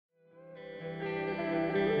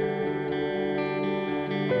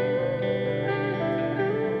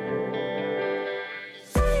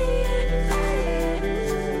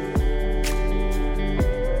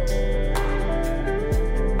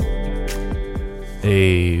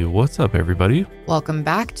Hey, what's up, everybody? Welcome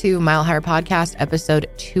back to Mile Higher Podcast, episode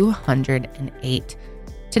 208.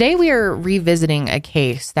 Today, we are revisiting a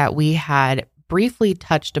case that we had briefly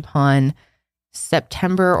touched upon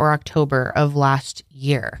September or October of last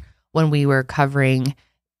year when we were covering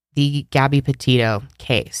the Gabby Petito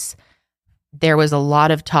case. There was a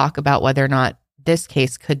lot of talk about whether or not this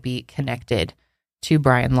case could be connected to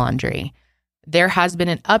Brian Laundrie. There has been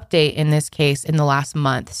an update in this case in the last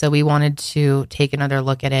month, so we wanted to take another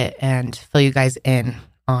look at it and fill you guys in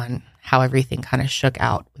on how everything kind of shook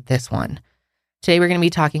out with this one. Today, we're going to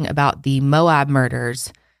be talking about the Moab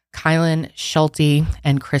murders, Kylen Schulte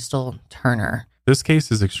and Crystal Turner. This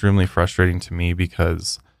case is extremely frustrating to me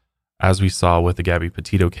because, as we saw with the Gabby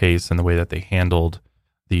Petito case and the way that they handled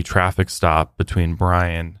the traffic stop between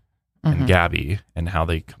Brian and Gabby and how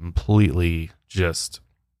they completely just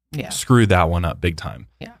screwed that one up big time.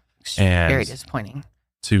 Yeah. And very disappointing.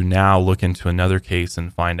 To now look into another case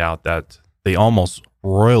and find out that they almost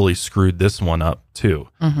royally screwed this one up too.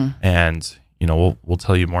 And, you know, we'll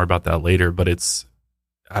tell you more about that later, but it's,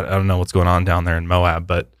 I don't know what's going on down there in Moab,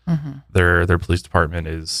 but their police department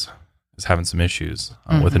is having some issues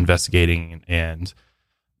with investigating and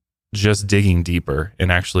just digging deeper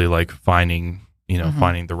and actually like finding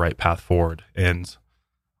the right path forward. And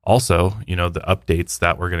also, you know, the updates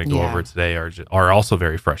that we're going to go over today are also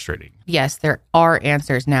very frustrating. Yes, there are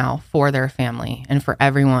answers now for their family and for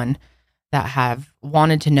everyone that have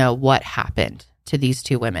wanted to know what happened to these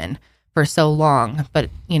two women for so long. But,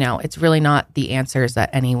 you know, it's really not the answers that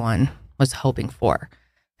anyone was hoping for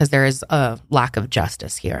because there is a lack of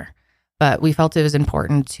justice here. But we felt it was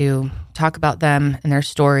important to talk about them and their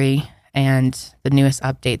story and the newest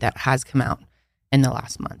update that has come out in the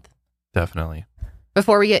last month. Definitely.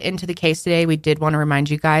 Before we get into the case today, we did want to remind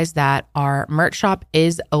you guys that our merch shop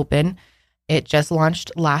is open. It just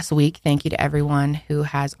launched last week. Thank you to everyone who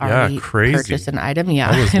has already purchased an item.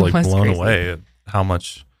 I was like blown away at how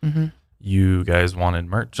much you guys wanted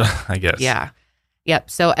merch, I guess. Yeah. Yep.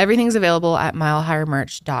 So everything's available at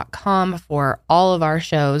milehighermerch.com for all of our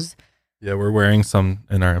shows. Yeah, we're wearing some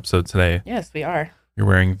in our episode today. Yes, we are. You're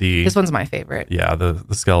wearing this one's my favorite. Yeah, the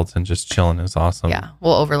skeleton just chilling is awesome. Yeah,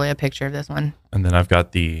 we'll overlay a picture of this one. And then I've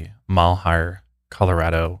got the Mile Higher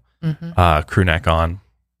Colorado crew neck on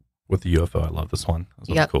with the UFO. I love this one.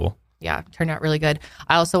 This one's cool. Yeah, turned out really good.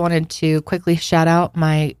 I also wanted to quickly shout out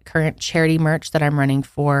my current charity merch that I'm running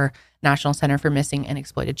for National Center for Missing and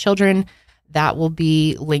Exploited Children. That will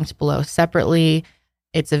be linked below separately.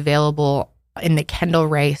 It's available in the Kendall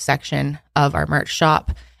Ray section of our merch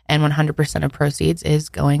shop. And 100% of proceeds is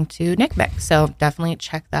going to NCMEC. So definitely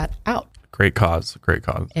check that out. Great cause. Great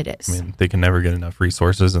cause. It is. I mean, they can never get enough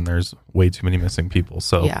resources and there's way too many missing people.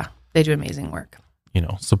 So, yeah, they do amazing work. You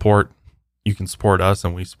know, support. You can support us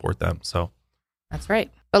and we support them. So that's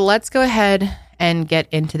right. But let's go ahead and get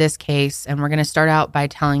into this case. And we're going to start out by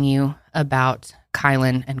telling you about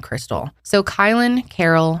Kylen and Crystal. So Kylen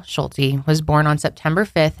Carol Schulte was born on September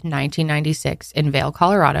 5th, 1996 in Vail,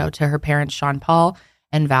 Colorado to her parents, Sean Paul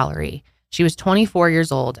and Valerie. She was 24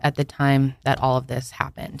 years old at the time that all of this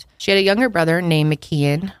happened. She had a younger brother named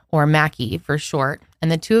McKeon, or Mackie for short,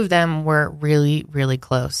 and the two of them were really, really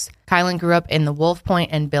close. Kylen grew up in the Wolf Point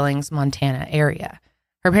and Billings, Montana area.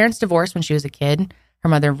 Her parents divorced when she was a kid. Her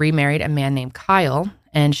mother remarried a man named Kyle,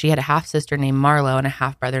 and she had a half-sister named Marlo and a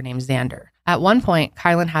half-brother named Xander. At one point,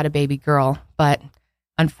 Kylen had a baby girl, but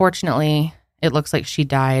unfortunately, it looks like she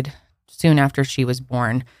died soon after she was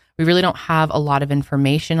born. We really don't have a lot of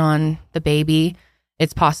information on the baby.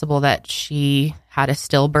 It's possible that she had a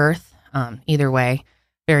stillbirth. Either way,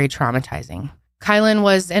 very traumatizing. Kylen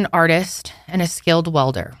was an artist and a skilled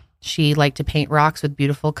welder. She liked to paint rocks with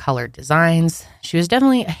beautiful colored designs. She was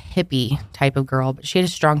definitely a hippie type of girl, but she had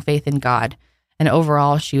a strong faith in God. And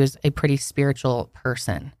overall, she was a pretty spiritual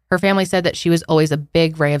person. Her family said that she was always a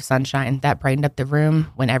big ray of sunshine that brightened up the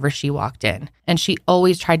room whenever she walked in. And she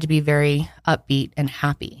always tried to be very upbeat and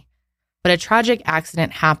happy. But a tragic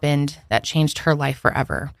accident happened that changed her life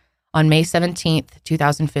forever. On May 17th,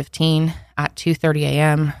 2015, at 2:30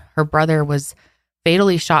 a.m., her brother was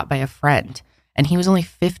fatally shot by a friend, and he was only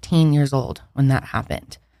 15 years old when that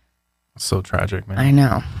happened. So tragic, man. I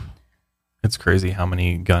know. It's crazy how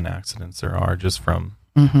many gun accidents there are just from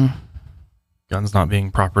guns not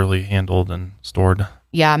being properly handled and stored.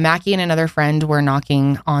 Yeah, Mackie and another friend were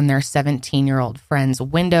knocking on their 17-year-old friend's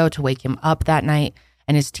window to wake him up that night,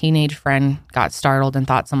 and his teenage friend got startled and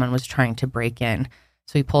thought someone was trying to break in.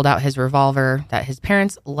 So he pulled out his revolver that his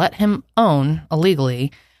parents let him own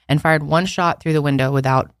illegally and fired one shot through the window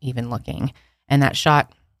without even looking. And that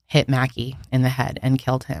shot hit Mackie in the head and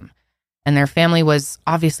killed him. And their family was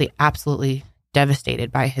obviously absolutely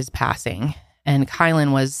devastated by his passing. And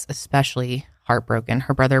Kylan was especially heartbroken.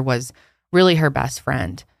 Her brother was really her best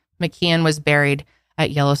friend. McKeon was buried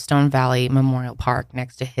at Yellowstone Valley Memorial Park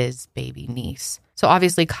next to his baby niece. So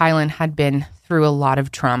obviously Kylan had been through a lot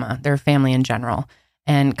of trauma, their family in general.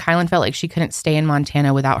 And Kylan felt like she couldn't stay in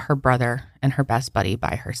Montana without her brother and her best buddy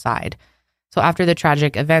by her side. So after the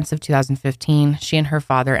tragic events of 2015, she and her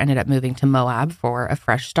father ended up moving to Moab for a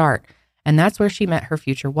fresh start. And that's where she met her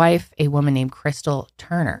future wife, a woman named Crystal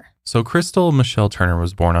Turner. So Crystal Michelle Turner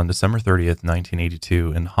was born on December 30th,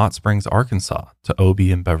 1982 in Hot Springs, Arkansas to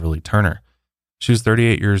Obie and Beverly Turner. She was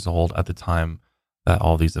 38 years old at the time that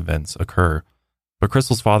all these events occur. But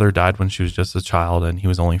Crystal's father died when she was just a child, and he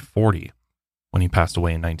was only 40 when he passed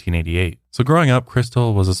away in 1988. So growing up,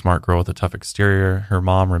 Crystal was a smart girl with a tough exterior. Her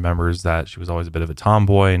mom remembers that she was always a bit of a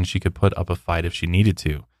tomboy and she could put up a fight if she needed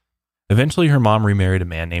to. Eventually, her mom remarried a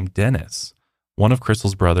man named Dennis. One of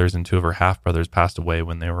Crystal's brothers and two of her half-brothers passed away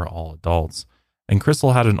when they were all adults. And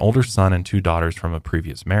Crystal had an older son and two daughters from a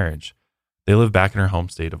previous marriage. They lived back in her home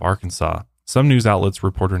state of Arkansas. Some news outlets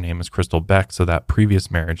report her name as Crystal Beck, so that previous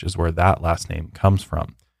marriage is where that last name comes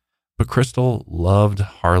from. But Crystal loved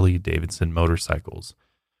Harley-Davidson motorcycles.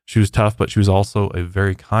 She was tough, but she was also a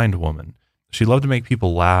very kind woman. She loved to make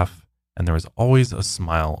people laugh, and there was always a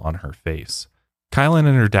smile on her face. Kylan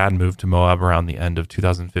and her dad moved to Moab around the end of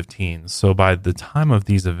 2015, so by the time of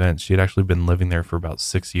these events, she had actually been living there for about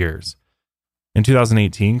 6 years. In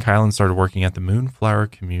 2018, Kylan started working at the Moonflower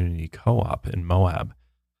Community Co-op in Moab.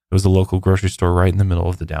 It was a local grocery store right in the middle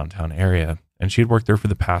of the downtown area, and she had worked there for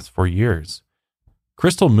the past 4 years.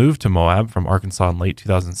 Crystal moved to Moab from Arkansas in late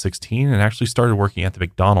 2016 and actually started working at the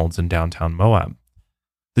McDonald's in downtown Moab.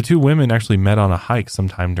 The two women actually met on a hike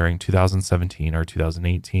sometime during 2017 or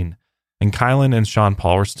 2018, and Kylan and Sean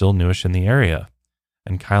Paul were still newish in the area,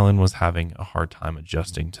 and Kylan was having a hard time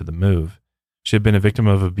adjusting to the move. She had been a victim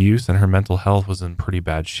of abuse and her mental health was in pretty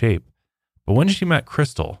bad shape. But when she met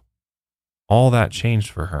Crystal, all that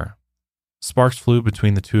changed for her. Sparks flew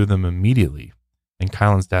between the two of them immediately, and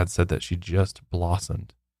Kylan's dad said that she just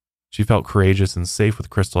blossomed. She felt courageous and safe with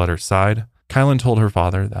Crystal at her side. Kylan told her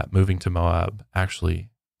father that moving to Moab actually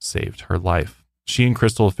saved her life. She and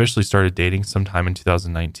Crystal officially started dating sometime in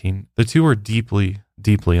 2019. The two were deeply,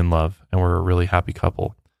 deeply in love and were a really happy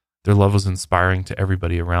couple. Their love was inspiring to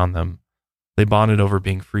everybody around them. They bonded over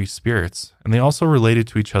being free spirits, and they also related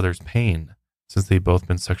to each other's pain, since they'd both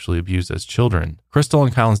been sexually abused as children. Crystal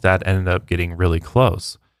and Kylan's dad ended up getting really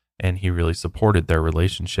close, and he really supported their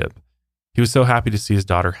relationship. He was so happy to see his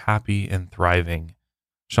daughter happy and thriving.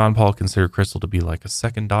 Sean Paul considered Crystal to be like a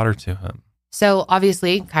second daughter to him. So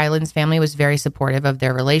obviously, Kylan's family was very supportive of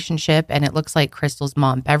their relationship, and it looks like Crystal's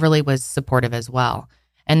mom, Beverly, was supportive as well.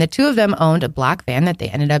 And the two of them owned a black van that they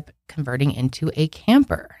ended up converting into a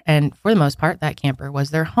camper. And for the most part, that camper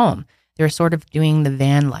was their home. They were sort of doing the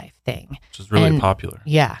van life thing. Which is really popular.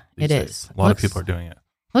 Yeah, it days. is. A lot of people are doing it.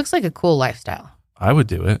 Looks like a cool lifestyle. I would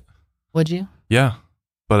do it. Would you? Yeah,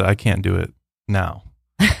 but I can't do it now.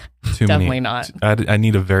 Definitely not. I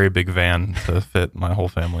need a very big van to fit my whole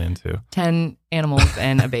family into. 10 animals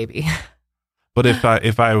and a baby. But if I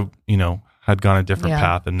had gone a different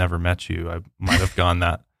path and never met you, I might have gone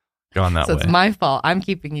that so way. So it's my fault. I'm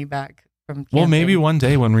keeping you back from camping. Well, maybe one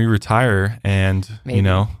day when we retire and,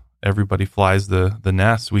 everybody flies the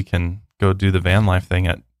nest, we can go do the van life thing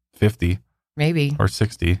at 50. Maybe. Or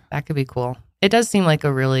 60. That could be cool. It does seem like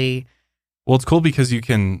a really... Well, it's cool because you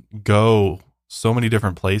can go so many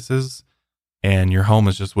different places and your home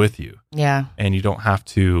is just with you. Yeah. And you don't have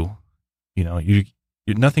to,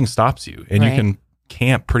 nothing stops you. And you can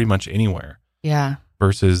camp pretty much anywhere. Yeah.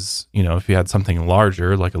 Versus, if you had something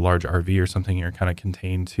larger, like a large RV or something, you're kind of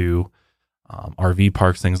contained to RV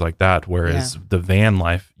parks, things like that. Whereas the van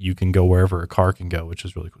life, you can go wherever a car can go, which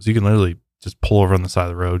is really cool. So you can literally just pull over on the side of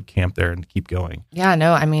the road, camp there, and keep going. Yeah,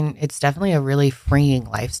 no, I mean, it's definitely a really freeing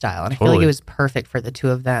lifestyle. And I feel like it was perfect for the two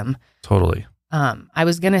of them. Totally. I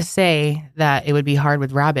was going to say that it would be hard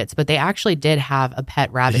with rabbits, but they actually did have a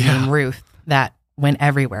pet rabbit named Ruth that went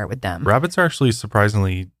everywhere with them. Rabbits are actually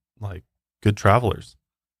surprisingly good travelers.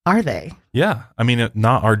 Are they? Yeah. I mean,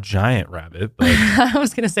 not our giant rabbit, but I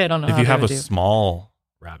was going to say, I don't know. If you have a small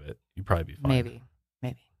rabbit, you'd probably be fine. Maybe.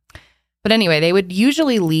 But anyway, they would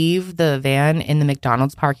usually leave the van in the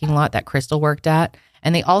McDonald's parking lot that Crystal worked at.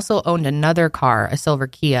 And they also owned another car, a silver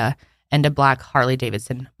Kia, and a black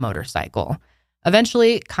Harley-Davidson motorcycle.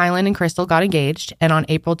 Eventually, Kylan and Crystal got engaged. And on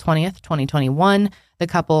April 20th, 2021, the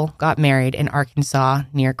couple got married in Arkansas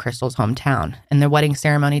near Crystal's hometown. And their wedding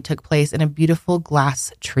ceremony took place in a beautiful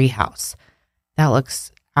glass treehouse. That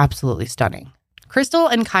looks absolutely stunning. Crystal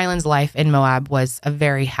and Kylan's life in Moab was a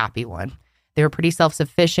very happy one. They were pretty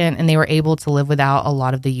self-sufficient, and they were able to live without a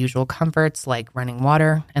lot of the usual comforts like running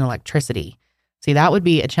water and electricity. See, that would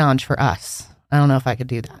be a challenge for us. I don't know if I could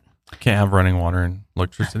do that. Can't have running water and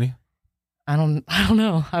electricity. I don't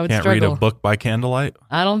know. I would Can't struggle. read a book by candlelight.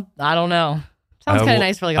 I don't know. Sounds kind of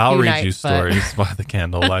nice for like a few nights. I'll read you stories by the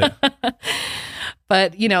candlelight.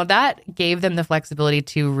 But, that gave them the flexibility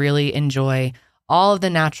to really enjoy all of the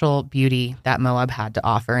natural beauty that Moab had to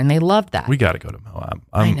offer. And they loved that. We got to go to Moab.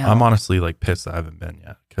 I know. I'm honestly like pissed I haven't been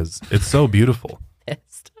yet because it's so beautiful.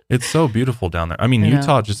 Pissed. It's so beautiful down there. I mean,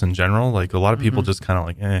 Utah just in general, like a lot of people just kind of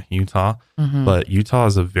like, Utah. But Utah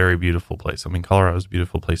is a very beautiful place. I mean, Colorado is a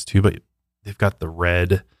beautiful place too, but they've got the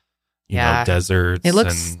red, you know, deserts. It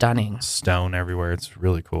looks and stonning. Stone everywhere. It's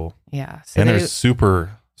really cool. Yeah. So and there's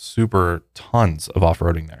super tons of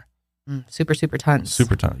off-roading there. Super tons.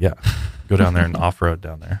 Super tons, yeah. Go down there and off-road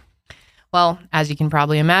down there. Well, as you can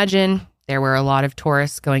probably imagine, there were a lot of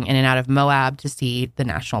tourists going in and out of Moab to see the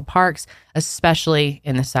national parks, especially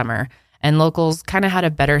in the summer. And locals kind of had a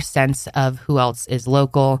better sense of who else is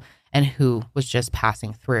local and who was just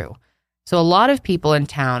passing through. So a lot of people in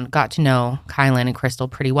town got to know Kylan and Crystal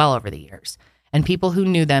pretty well over the years. And people who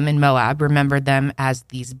knew them in Moab remembered them as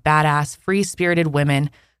these badass, free-spirited women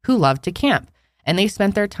who loved to camp. And they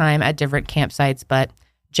spent their time at different campsites, but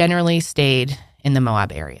generally stayed in the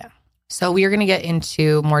Moab area. So we are going to get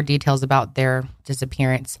into more details about their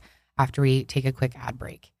disappearance after we take a quick ad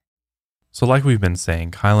break. So like we've been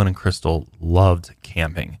saying, Kylan and Crystal loved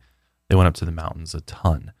camping. They went up to the mountains a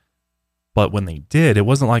ton. But when they did, it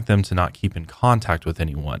wasn't like them to not keep in contact with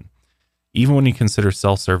anyone. Even when you consider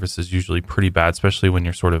cell service is usually pretty bad, especially when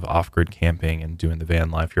you're sort of off-grid camping and doing the van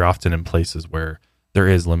life, you're often in places where there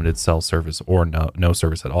is limited cell service or no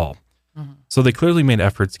service at all. So they clearly made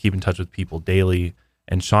efforts to keep in touch with people daily,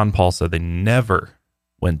 and Sean Paul said they never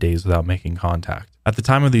went days without making contact. At the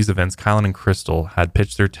time of these events, Kylan and Crystal had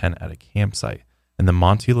pitched their tent at a campsite in the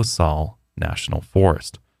Monte La Salle National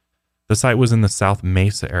Forest. The site was in the South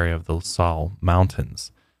Mesa area of the La Salle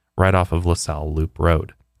Mountains, right off of La Salle Loop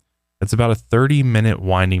Road. It's about a 30-minute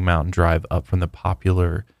winding mountain drive up from the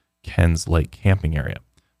popular Ken's Lake camping area.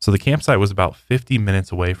 So the campsite was about 50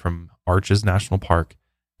 minutes away from Arches National Park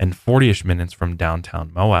and 40-ish minutes from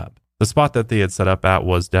downtown Moab. The spot that they had set up at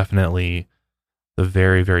was definitely the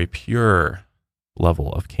very, very pure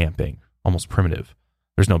level of camping, almost primitive.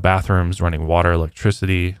 There's no bathrooms, running water,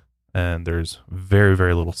 electricity, and there's very,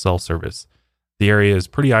 very little cell service. The area is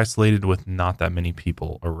pretty isolated with not that many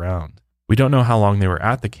people around. We don't know how long they were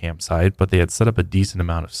at the campsite, but they had set up a decent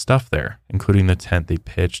amount of stuff there, including the tent they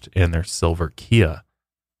pitched and their silver Kia.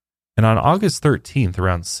 And on August 13th,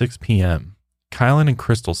 around 6 p.m., Kylan and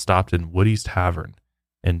Crystal stopped in Woody's Tavern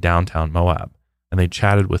in downtown Moab, and they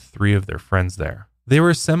chatted with 3 of their friends there. They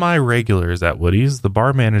were semi-regulars at Woody's. The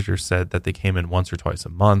bar manager said that they came in once or twice a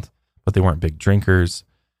month, but they weren't big drinkers.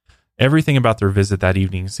 Everything about their visit that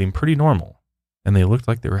evening seemed pretty normal, and they looked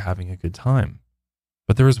like they were having a good time.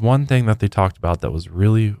 But there was one thing that they talked about that was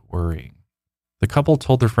really worrying. The couple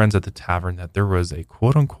told their friends at the tavern that there was a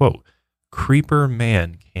quote-unquote creeper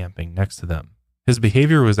man camping next to them. His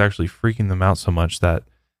behavior was actually freaking them out so much that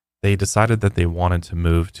they decided that they wanted to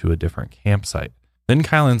move to a different campsite. Then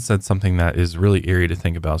Kylan said something that is really eerie to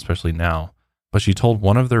think about, especially now, but she told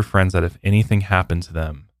one of their friends that if anything happened to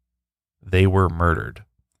them, they were murdered.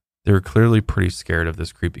 They were clearly pretty scared of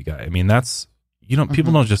this creepy guy. I mean, that's,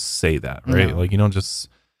 people don't just say that, right? No. Like, you don't just,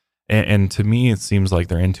 and to me, it seems like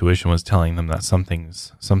their intuition was telling them that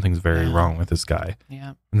something's very wrong with this guy.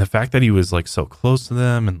 Yeah. And the fact that he was like so close to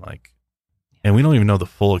them and we don't even know the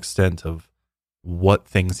full extent of what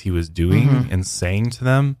things he was doing and saying to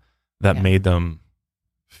them that made them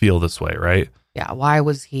feel this way, right? Yeah. Why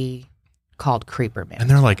was he called Creeper Man? And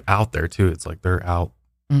they're like out there too. It's like they're out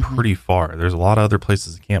pretty far. There's a lot of other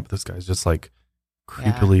places to camp, but this guy's just like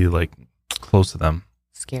creepily like close to them.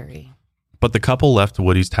 Scary. But the couple left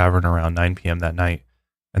Woody's Tavern around 9 p.m. that night,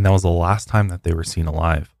 and that was the last time that they were seen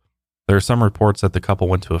alive. There are some reports that the couple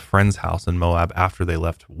went to a friend's house in Moab after they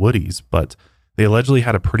left Woody's, but they allegedly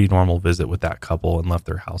had a pretty normal visit with that couple and left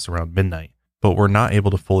their house around midnight. But were not able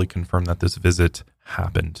to fully confirm that this visit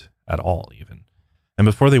happened at all, even. And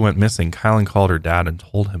before they went missing, Kylan called her dad and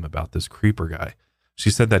told him about this creeper guy. She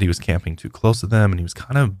said that he was camping too close to them and he was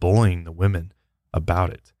kind of bullying the women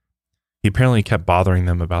about it. He apparently kept bothering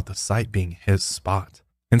them about the site being his spot.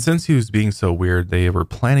 And since he was being so weird, they were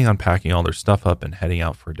planning on packing all their stuff up and heading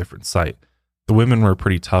out for a different site. The women were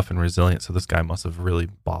pretty tough and resilient, so this guy must have really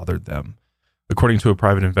bothered them. According to a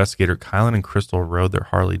private investigator, Kylan and Crystal rode their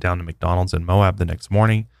Harley down to McDonald's in Moab the next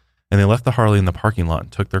morning, and they left the Harley in the parking lot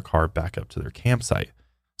and took their car back up to their campsite.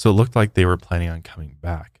 So it looked like they were planning on coming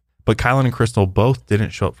back. But Kylan and Crystal both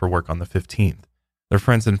didn't show up for work on the 15th. Their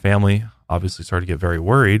friends and family obviously started to get very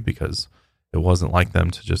worried because it wasn't like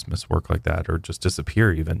them to just miss work like that or just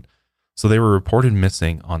disappear even. So they were reported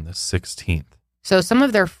missing on the 16th. So some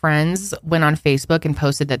of their friends went on Facebook and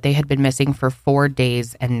posted that they had been missing for 4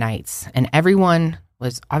 days and nights. And everyone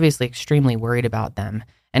was obviously extremely worried about them.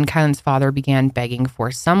 And Kylan's father began begging for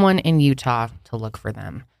someone in Utah to look for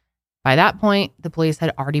them. By that point, the police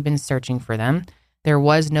had already been searching for them. There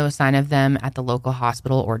was no sign of them at the local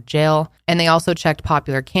hospital or jail. And they also checked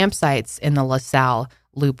popular campsites in the LaSalle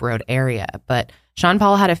Loop Road area. But Sean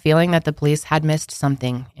Paul had a feeling that the police had missed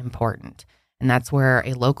something important. And that's where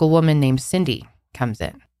a local woman named Cindy comes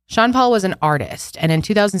in. Sean Paul was an artist. And in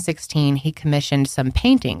 2016, he commissioned some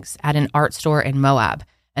paintings at an art store in Moab.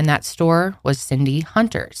 And that store was Cindy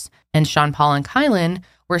Hunter's. And Sean Paul and Kylan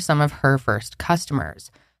were some of her first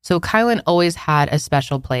customers. So Kylan always had a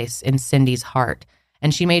special place in Cindy's heart.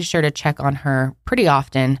 And she made sure to check on her pretty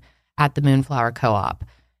often at the Moonflower Co-op.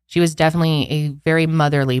 She was definitely a very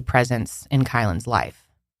motherly presence in Kylan's life.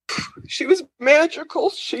 She was magical.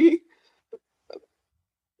 She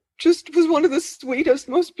just was one of the sweetest,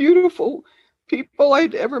 most beautiful people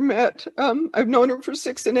I'd ever met. I've known her for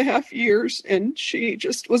 6.5 years, and she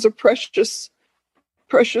just was a precious,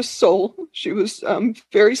 precious soul. She was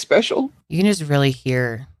very special. You can just really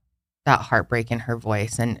hear that heartbreak in her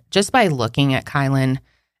voice. And just by looking at Kylan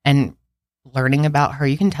and learning about her,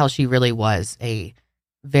 you can tell she really was a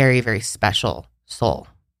very, very special soul.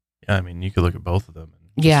 Yeah, I mean, you could look at both of them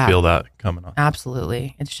and just feel that coming on.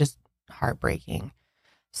 Absolutely. It's just heartbreaking.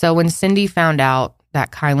 So when Cindy found out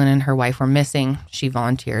that Kylan and her wife were missing, she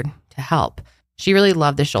volunteered to help. She really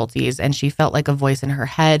loved the Schultes, and she felt like a voice in her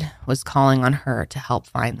head was calling on her to help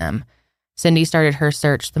find them. Cindy started her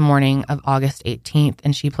search the morning of August 18th,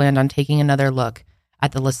 and she planned on taking another look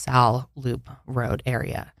at the LaSalle Loop Road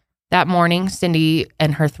area. That morning, Cindy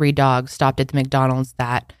and her 3 dogs stopped at the McDonald's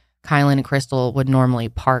that Kylan and Crystal would normally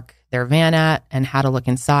park their van at and had a look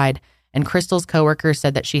inside. And Crystal's coworker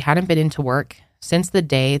said that she hadn't been into work since the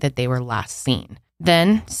day that they were last seen.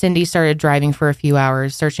 Then Cindy started driving for a few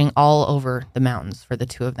hours, searching all over the mountains for the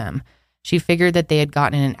 2 of them. She figured that they had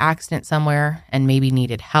gotten in an accident somewhere and maybe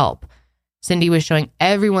needed help. Cindy was showing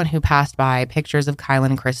everyone who passed by pictures of Kylan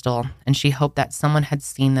and Crystal, and she hoped that someone had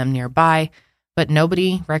seen them nearby, but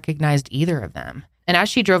nobody recognized either of them. And as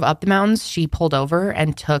she drove up the mountains, she pulled over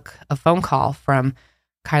and took a phone call from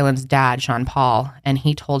Kylan's dad, Sean Paul, and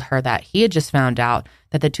he told her that he had just found out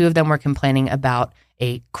that the 2 of them were complaining about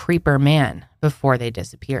a creeper man before they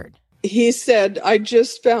disappeared. He said, I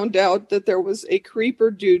just found out that there was a creeper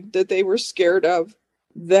dude that they were scared of,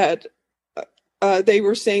 that they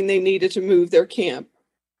were saying they needed to move their camp.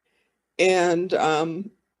 And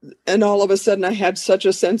all of a sudden I had such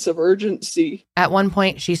a sense of urgency. At one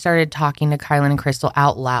point, she started talking to Kylan and Crystal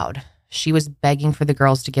out loud. She was begging for the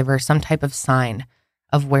girls to give her some type of sign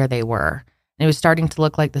of where they were. And it was starting to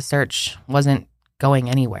look like the search wasn't going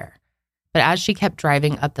anywhere. But as she kept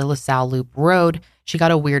driving up the LaSalle Loop Road, she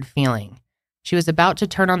got a weird feeling. She was about to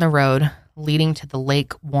turn on the road leading to the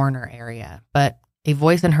Lake Warner area, but a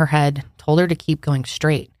voice in her head told her to keep going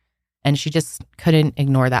straight, and she just couldn't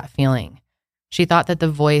ignore that feeling. She thought that the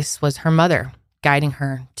voice was her mother guiding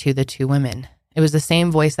her to the 2 women. It was the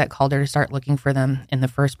same voice that called her to start looking for them in the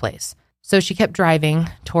first place. So she kept driving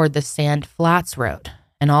toward the Sand Flats Road,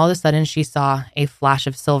 and all of a sudden she saw a flash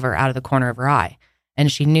of silver out of the corner of her eye,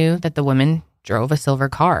 and she knew that the women drove a silver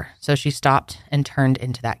car. So she stopped and turned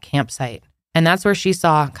into that campsite. And that's where she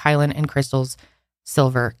saw Kylan and Crystal's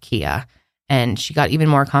silver Kia. And she got even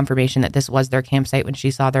more confirmation that this was their campsite when she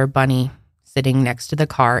saw their bunny sitting next to the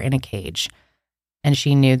car in a cage. And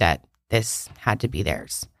she knew that this had to be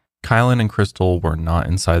theirs. Kylan and Crystal were not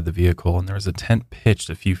inside the vehicle, and there was a tent pitched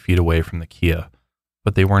a few feet away from the Kia,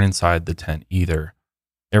 but they weren't inside the tent either.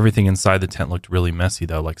 Everything inside the tent looked really messy,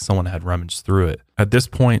 though, like someone had rummaged through it. At this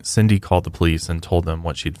point, Cindy called the police and told them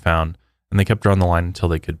what she'd found, and they kept her on the line until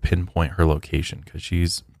they could pinpoint her location, because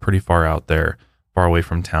she's pretty far out there, far away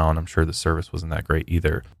from town. I'm sure the service wasn't that great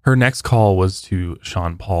either. Her next call was to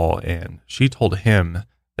Sean Paul, and she told him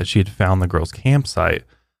that she had found the girls' campsite,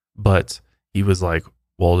 but he was like,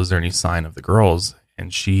 well, is there any sign of the girls?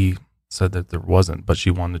 And she said that there wasn't, but she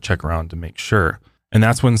wanted to check around to make sure. And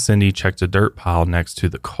that's when Cindy checked a dirt pile next to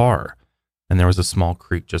the car, and there was a small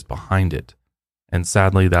creek just behind it. And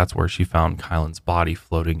sadly, that's where she found Kylan's body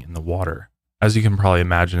floating in the water. As you can probably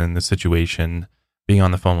imagine in this situation, being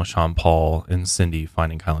on the phone with Sean Paul and Cindy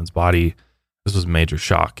finding Kylan's body, this was a major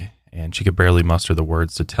shock, and she could barely muster the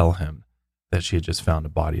words to tell him that she had just found a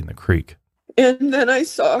body in the creek. And then I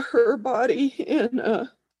saw her body, and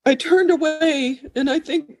I turned away, and I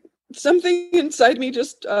think something inside me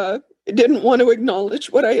just didn't want to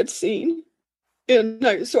acknowledge what I had seen.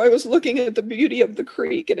 And so I was looking at the beauty of the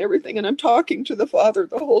creek and everything, and I'm talking to the father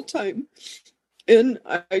the whole time. And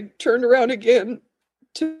I turned around again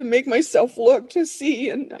to make myself look to see,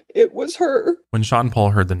 and it was her. When Sean Paul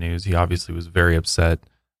heard the news, he obviously was very upset.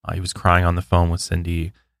 He was crying on the phone with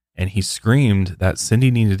Cindy, and he screamed that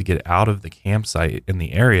Cindy needed to get out of the campsite in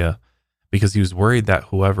the area because he was worried that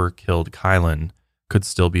whoever killed Kylan could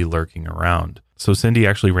still be lurking around. So Cindy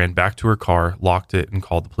actually ran back to her car, locked it, and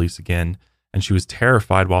called the police again, and she was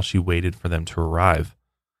terrified while she waited for them to arrive.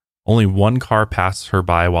 Only one car passed her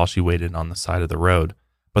by while she waited on the side of the road,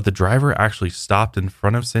 but the driver actually stopped in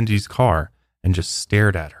front of Cindy's car and just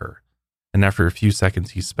stared at her. And after a few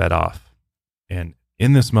seconds, he sped off. And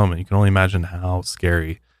in this moment, you can only imagine how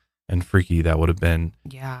scary and freaky that would have been.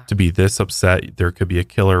 Yeah. To be this upset, there could be a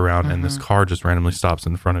killer around, and this car just randomly stops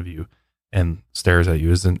in front of you and stares at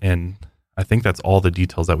you. And I think that's all the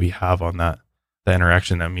details that we have on that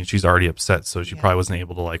interaction. I mean, she's already upset, so she probably wasn't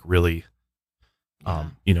able to like really,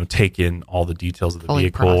 take in all the details of the Fully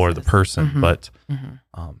vehicle or the person. But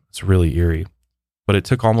it's really eerie. But it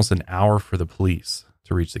took almost an hour for the police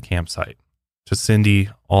to reach the campsite. To Cindy,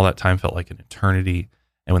 all that time felt like an eternity.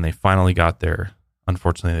 And when they finally got there,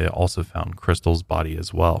 unfortunately, they also found Crystal's body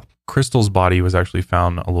as well. Crystal's body was actually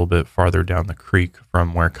found a little bit farther down the creek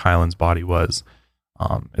from where Kylan's body was.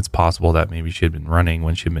 It's possible that maybe she had been running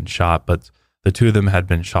when she had been shot, but the two of them had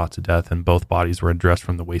been shot to death, and both bodies were undressed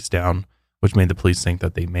from the waist down, which made the police think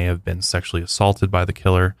that they may have been sexually assaulted by the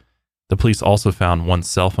killer. The police also found one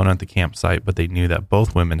cell phone at the campsite, but they knew that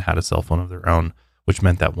both women had a cell phone of their own, which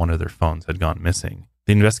meant that one of their phones had gone missing.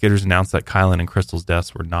 The investigators announced that Kylan and Crystal's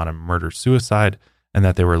deaths were not a murder-suicide and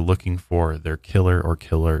that they were looking for their killer or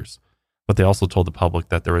killers. But they also told the public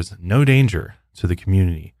that there was no danger to the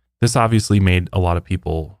community. This obviously made a lot of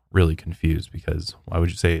people really confused, because why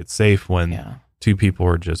would you say it's safe when two people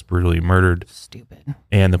were just brutally murdered? Stupid.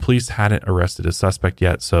 And the police hadn't arrested a suspect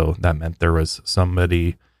yet, so that meant there was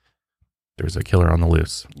a killer on the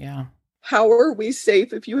loose. Yeah. How are we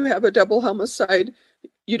safe if you have a double homicide?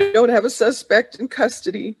 You don't have a suspect in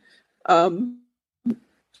custody.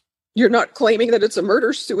 You're not claiming that it's a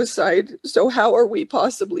murder-suicide, so how are we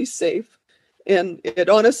possibly safe? And it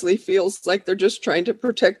honestly feels like they're just trying to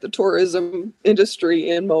protect the tourism industry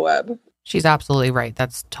in Moab. She's absolutely right.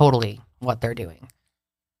 That's totally what they're doing.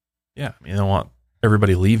 Yeah, I mean, they don't want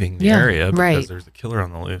everybody leaving the area because there's a killer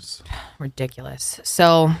on the loose. Ridiculous.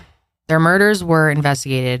 So their murders were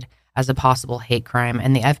investigated as a possible hate crime,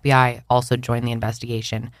 and the FBI also joined the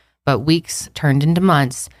investigation. But weeks turned into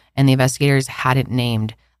months, and the investigators hadn't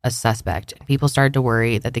named a suspect. People started to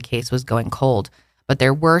worry that the case was going cold. But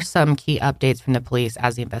there were some key updates from the police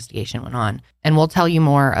as the investigation went on. And we'll tell you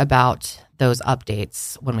more about those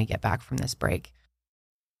updates when we get back from this break.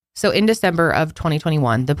 So in December of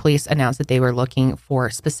 2021, the police announced that they were looking for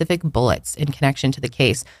specific bullets in connection to the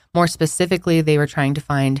case. More specifically, they were trying to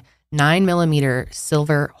find 9mm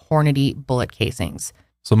silver Hornady bullet casings.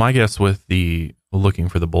 So my guess with the looking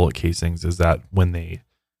for the bullet casings is that when they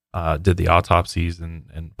did the autopsies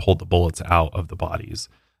and pulled the bullets out of the bodies,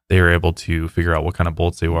 they were able to figure out what kind of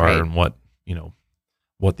bullets they were and what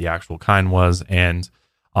the actual kind was. And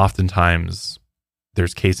oftentimes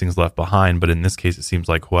there's casings left behind, but in this case, it seems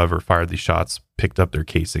like whoever fired these shots picked up their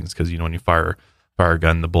casings, because, when you fire a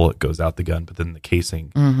gun, the bullet goes out the gun, but then the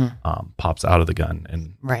casing pops out of the gun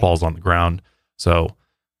and falls on the ground. So,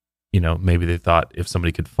 maybe they thought if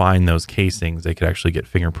somebody could find those casings, they could actually get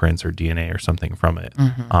fingerprints or DNA or something from it,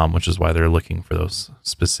 which is why they're looking for those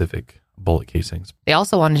specific bullet casings. They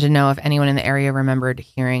also wanted to know if anyone in the area remembered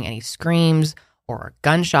hearing any screams or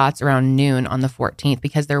gunshots around noon on the 14th,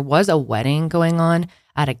 because there was a wedding going on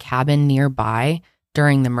at a cabin nearby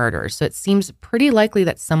during the murders. So it seems pretty likely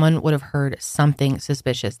that someone would have heard something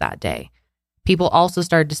suspicious that day. People also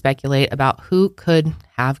started to speculate about who could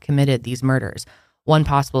have committed these murders. One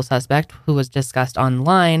possible suspect, who was discussed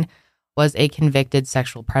online, was a convicted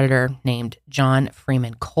sexual predator named John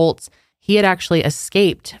Freeman Colts. He had actually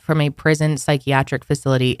escaped from a prison psychiatric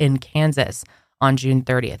facility in Kansas on June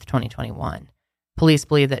 30th, 2021. Police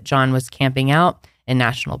believe that John was camping out in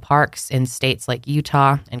national parks in states like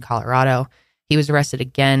Utah and Colorado. He was arrested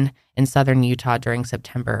again in southern Utah during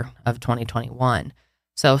September of 2021.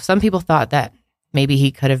 So some people thought that maybe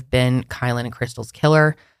he could have been Kylan and Crystal's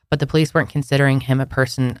killer, but the police weren't considering him a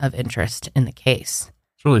person of interest in the case.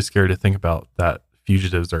 It's really scary to think about that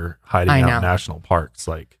fugitives are hiding out in national parks.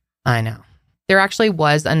 I know. There actually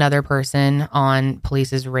was another person on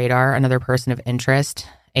police's radar, another person of interest,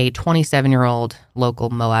 a 27-year-old local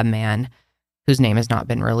Moab man whose name has not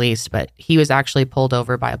been released, but he was actually pulled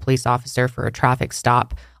over by a police officer for a traffic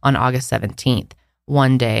stop on August 17th,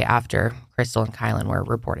 one day after Crystal and Kylan were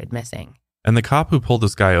reported missing. And the cop who pulled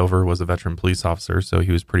this guy over was a veteran police officer, so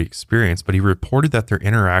he was pretty experienced, but he reported that their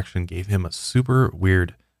interaction gave him a super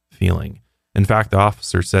weird feeling. In fact, the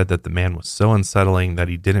officer said that the man was so unsettling that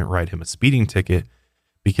he didn't write him a speeding ticket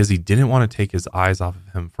because he didn't want to take his eyes off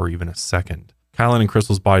of him for even a second. Kylan and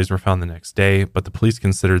Crystal's bodies were found the next day, but the police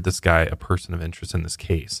considered this guy a person of interest in this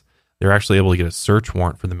case. They were actually able to get a search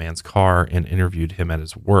warrant for the man's car and interviewed him at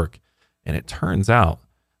his work. And it turns out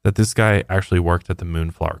that this guy actually worked at the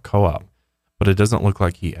Moonflower Co-op, but it doesn't look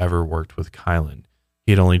like he ever worked with Kylan.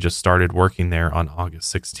 He had only just started working there on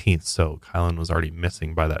August 16th, so Kylan was already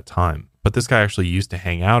missing by that time. But this guy actually used to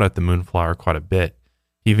hang out at the Moonflower quite a bit.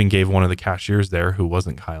 He even gave one of the cashiers there, who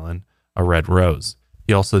wasn't Kylan, a red rose.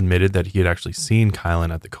 He also admitted that he had actually seen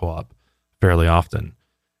Kylan at the co-op fairly often.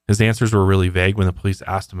 His answers were really vague when the police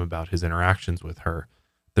asked him about his interactions with her.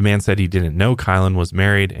 The man said he didn't know Kylan was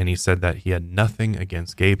married, and he said that he had nothing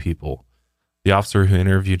against gay people. The officer who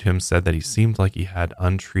interviewed him said that he seemed like he had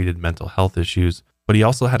untreated mental health issues, but he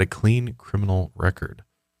also had a clean criminal record.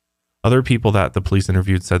 Other people that the police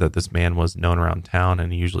interviewed said that this man was known around town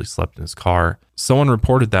and he usually slept in his car. Someone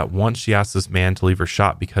reported that once she asked this man to leave her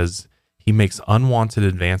shop because he makes unwanted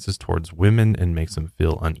advances towards women and makes them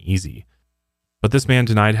feel uneasy. But this man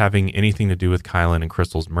denied having anything to do with Kylan and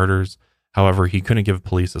Crystal's murders. However, he couldn't give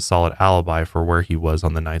police a solid alibi for where he was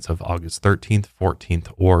on the nights of August 13th,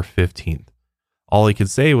 14th, or 15th. All he could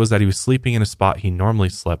say was that he was sleeping in a spot he normally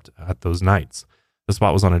slept at those nights. The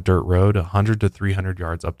spot was on a dirt road 100 to 300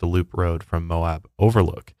 yards up the loop road from Moab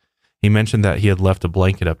Overlook. He mentioned that he had left a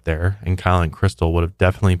blanket up there, and Kylan and Crystal would have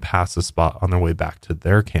definitely passed the spot on their way back to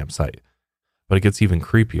their campsite. But it gets even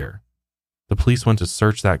creepier. The police went to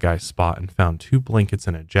search that guy's spot and found 2 blankets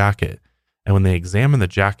and a jacket, and when they examined the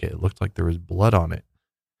jacket, it looked like there was blood on it.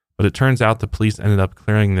 But it turns out the police ended up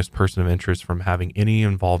clearing this person of interest from having any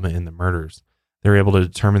involvement in the murders. They were able to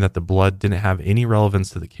determine that the blood didn't have any relevance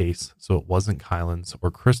to the case, so it wasn't Kylan's or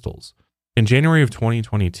Crystal's. In January of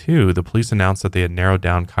 2022, the police announced that they had narrowed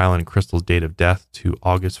down Kylan and Crystal's date of death to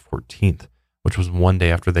August 14th, which was one day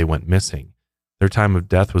after they went missing. Their time of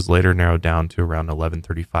death was later narrowed down to around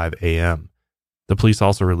 11:35 a.m. The police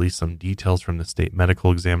also released some details from the state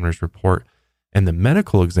medical examiner's report, and the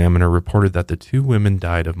medical examiner reported that the 2 women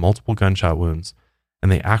died of multiple gunshot wounds,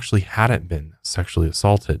 and they actually hadn't been sexually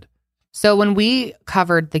assaulted. So when we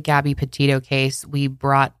covered the Gabby Petito case, we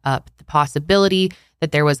brought up the possibility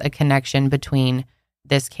that there was a connection between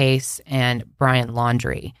this case and Brian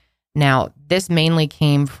Laundrie. Now, this mainly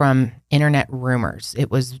came from internet rumors.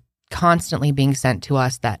 It was constantly being sent to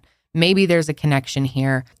us that maybe there's a connection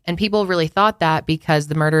here. And people really thought that because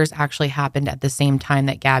the murders actually happened at the same time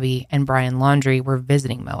that Gabby and Brian Laundrie were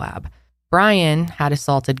visiting Moab. Brian had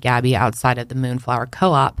assaulted Gabby outside of the Moonflower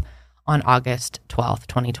Co-op on August 12th,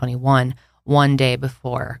 2021, one day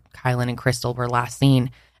before Kylan and Crystal were last seen.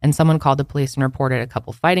 And someone called the police and reported a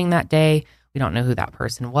couple fighting that day. We don't know who that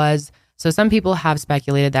person was. So some people have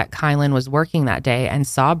speculated that Kylan was working that day and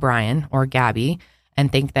saw Brian or Gabby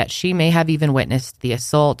and think that she may have even witnessed the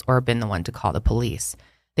assault or been the one to call the police.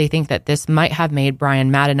 They think that this might have made Brian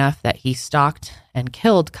mad enough that he stalked and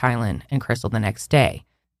killed Kylan and Crystal the next day.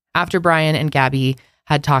 After Brian and Gabby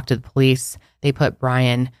had talked to the police, they put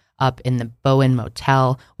Brian up in the Bowen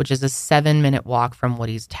Motel, which is a 7-minute walk from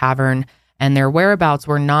Woody's Tavern, and their whereabouts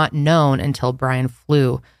were not known until Brian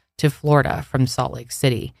flew to Florida from Salt Lake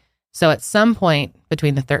City. So at some point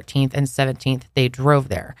between the 13th and 17th, they drove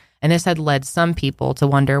there, and this had led some people to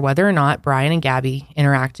wonder whether or not Brian and Gabby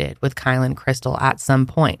interacted with Kylan and Crystal at some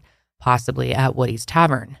point, possibly at Woody's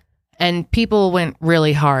Tavern. And people went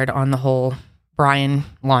really hard on the whole Brian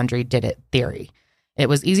Laundrie did it theory. It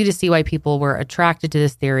was easy to see why people were attracted to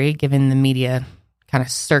this theory, given the media kind of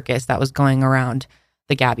circus that was going around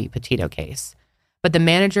the Gabby Petito case. But the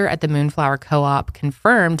manager at the Moonflower Co-op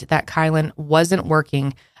confirmed that Kylan wasn't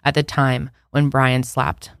working at the time when Brian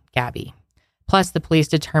slapped Gabby. Plus, the police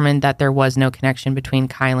determined that there was no connection between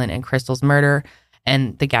Kylan and Crystal's murder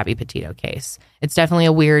and the Gabby Petito case. It's definitely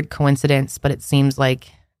a weird coincidence, but it seems like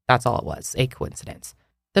that's all it was, a coincidence.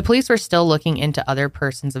 The police were still looking into other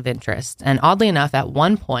persons of interest, and oddly enough, at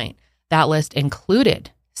one point, that list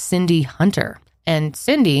included Cindy Hunter. And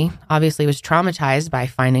Cindy obviously was traumatized by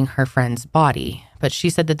finding her friend's body, but she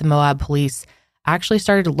said that the Moab police actually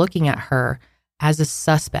started looking at her as a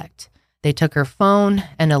suspect. They took her phone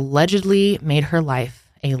and allegedly made her life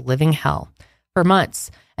a living hell for months,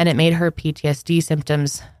 and it made her PTSD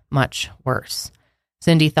symptoms much worse.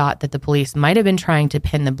 Cindy thought that the police might have been trying to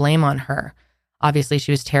pin the blame on her. Obviously,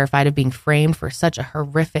 she was terrified of being framed for such a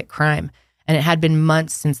horrific crime, and it had been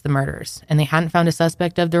months since the murders, and they hadn't found a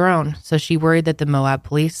suspect of their own, so she worried that the Moab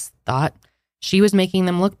police thought she was making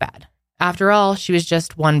them look bad. After all, she was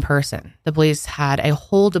just one person. The police had a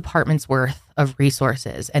whole department's worth of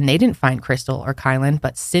resources, and they didn't find Crystal or Kylan,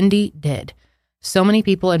 but Cindy did. So many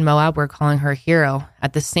people in Moab were calling her a hero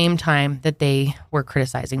at the same time that they were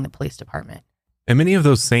criticizing the police department. And many of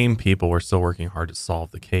those same people were still working hard to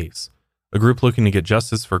solve the case. A group looking to get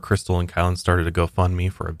justice for Crystal and Kylan started a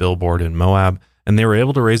GoFundMe for a billboard in Moab, and they were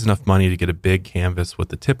able to raise enough money to get a big canvas with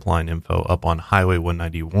the tip line info up on Highway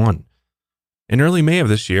 191. In early May of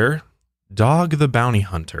this year, Dog the Bounty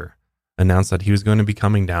Hunter announced that he was going to be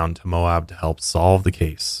coming down to Moab to help solve the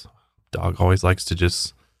case. Dog always likes to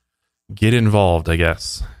just get involved, I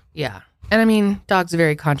guess. Yeah. And I mean, Dog's a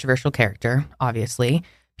very controversial character, obviously.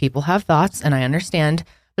 People have thoughts, and I understand.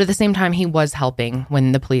 But at the same time, he was helping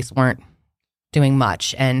when the police weren't doing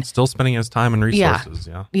much. And still spending his time and resources,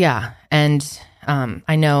 yeah. Yeah. And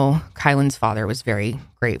I know Kylan's father was very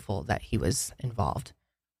grateful that he was involved.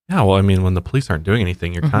 Yeah, well, I mean, when the police aren't doing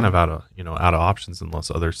anything, you're kind of out of options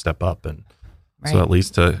unless others step up. And so at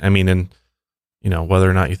least whether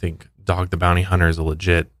or not you think Dog the Bounty Hunter is a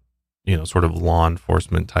legit, sort of law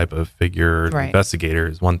enforcement type of figure, investigator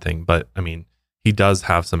is one thing. But I mean, he does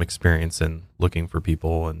have some experience in looking for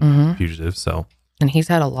people and fugitives. So, and he's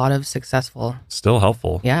had a lot of successful. Still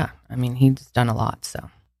helpful. Yeah. I mean, he's done a lot. So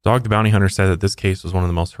Dog the Bounty Hunter said that this case was one of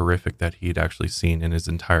the most horrific that he'd actually seen in his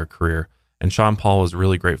entire career. And Sean Paul was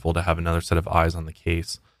really grateful to have another set of eyes on the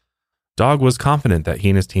case. Dog was confident that he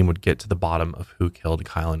and his team would get to the bottom of who killed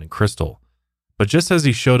Kylan and Crystal. But just as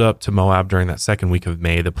he showed up to Moab during that second week of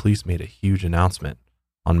May, the police made a huge announcement.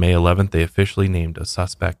 On May 11th, they officially named a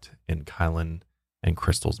suspect in Kylan and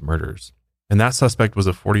Crystal's murders. And that suspect was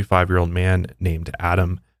a 45-year-old man named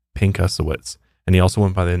Adam Pinkasiewicz, and he also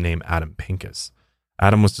went by the name Adam Pincus.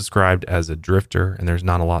 Adam was described as a drifter, and there's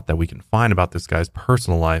not a lot that we can find about this guy's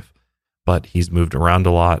personal life, but he's moved around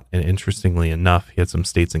a lot, and interestingly enough, he had some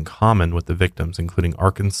states in common with the victims, including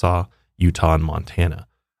Arkansas, Utah, and Montana.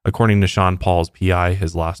 According to Sean Paul's PI,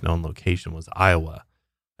 his last known location was Iowa.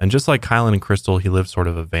 And just like Kylan and Crystal, he lived sort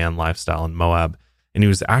of a van lifestyle in Moab, and he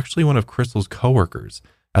was actually one of Crystal's coworkers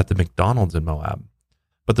at the McDonald's in Moab.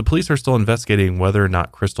 But the police are still investigating whether or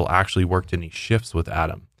not Crystal actually worked any shifts with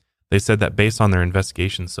Adam. They said that based on their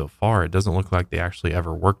investigation so far, it doesn't look like they actually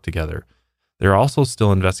ever worked together. They're also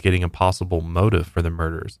still investigating a possible motive for the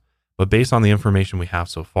murders, but based on the information we have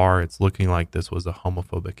so far, it's looking like this was a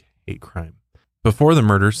homophobic hate crime. Before the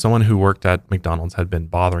murders, someone who worked at McDonald's had been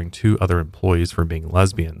bothering two other employees for being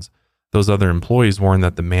lesbians. Those other employees warned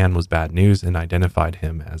that the man was bad news and identified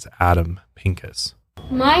him as Adam Pincus.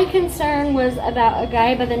 My concern was about a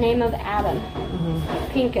guy by the name of Adam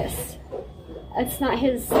Pincus. It's not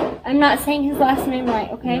his, I'm not saying his last name right,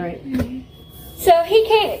 okay? Right. So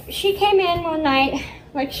she came in one night,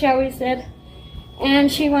 like she always did,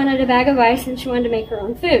 and she wanted a bag of ice and she wanted to make her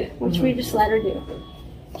own food, which we just let her do.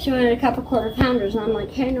 She wanted a couple quarter pounders, and I'm like,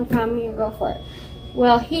 hey, no problem, you go for it.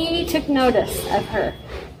 Well, he took notice of her,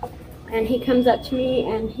 and he comes up to me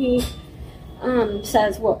and he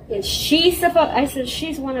says, well, is she supposed, I said,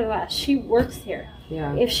 she's one of us, she works here.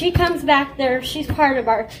 Yeah. If she comes back there, she's part of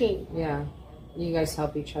our team. Yeah. You guys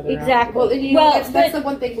help each other Exactly. out. Well, that's the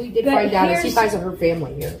one thing we did find out is you guys are her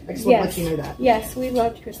family here. I just want to let you know that. Yes, we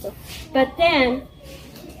loved Crystal. But then,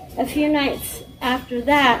 a few nights after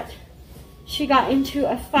that, she got into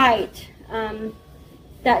a fight.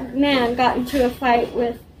 That man got into a fight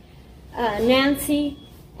with Nancy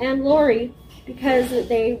and Lori because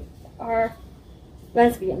they are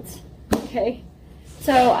lesbians. Okay?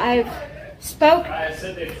 So I've spoke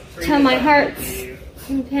to my heart's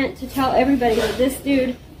content to tell everybody that this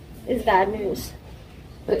dude is bad news.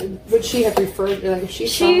 But would she have referred? Like, if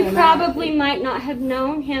she probably might not have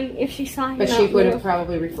known him if she saw him. But she would have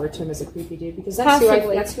probably referred to him as a creepy dude because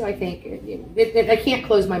that's who I think. I can't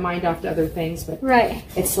close my mind off to other things, but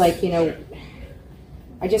it's like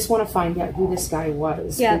I just want to find out who this guy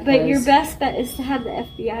was. Yeah, but your best bet is to have the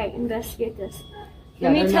FBI investigate this.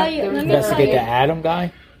 Let me tell you. Investigate the Adam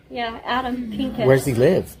guy. Yeah, Adam Pincus. Where does he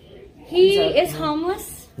live? He is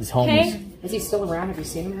homeless. He's homeless. Okay? Is he still around? Have you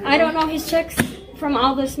seen him? I don't know his checks from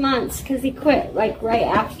all this months because he quit like right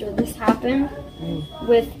after this happened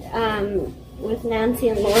with Nancy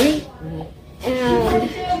and Lori,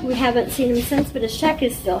 and we haven't seen him since. But his check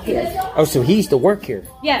is still here. Oh, so he used to work here.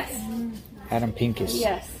 Yes. Adam Pincus.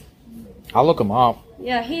 Yes. I'll look him up.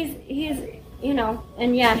 Yeah, he's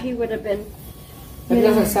and yeah, he would have been But it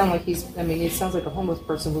doesn't sound like it sounds like a homeless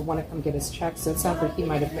person would want to come get his checks. So it sounds like he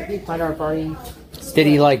might have already.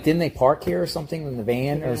 Didn't they park here or something in the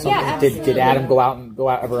van or something? Yeah, did Adam go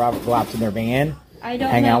out to their van? I don't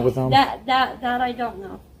hang know. out with them? That I don't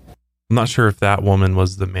know. I'm not sure if that woman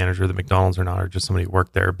was the manager of the McDonald's or not, or just somebody who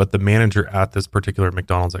worked there. But the manager at this particular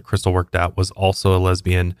McDonald's that Crystal worked at was also a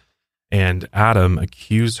lesbian. And Adam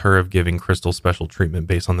accused her of giving Crystal special treatment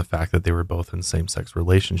based on the fact that they were both in same-sex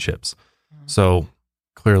relationships. So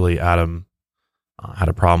clearly Adam had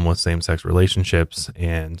a problem with same-sex relationships,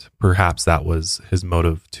 and perhaps that was his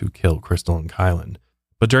motive to kill Crystal and Kylan.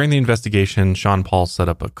 But during the investigation, Sean Paul set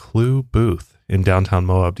up a clue booth in downtown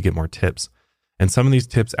Moab to get more tips. And some of these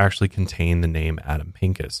tips actually contain the name Adam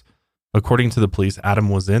Pincus. According to the police, Adam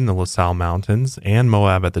was in the LaSalle Mountains and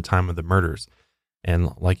Moab at the time of the murders. And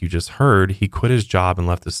like you just heard, he quit his job and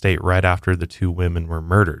left the state right after the two women were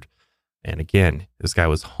murdered. And again, this guy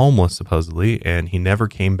was homeless supposedly, and he never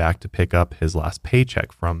came back to pick up his last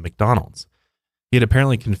paycheck from McDonald's. He had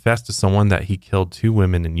apparently confessed to someone that he killed two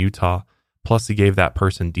women in Utah, plus he gave that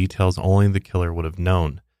person details only the killer would have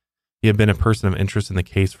known. He had been a person of interest in the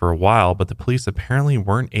case for a while, but the police apparently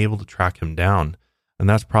weren't able to track him down. And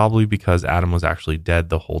that's probably because Adam was actually dead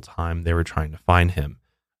the whole time they were trying to find him.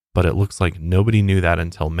 But it looks like nobody knew that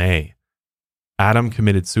until May. Adam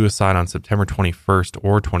committed suicide on September 21st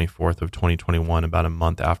or 24th of 2021, about a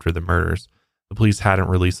month after the murders. The police hadn't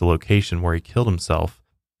released the location where he killed himself,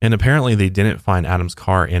 and apparently they didn't find Adam's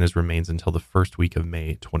car and his remains until the first week of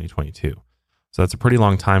May 2022. So that's a pretty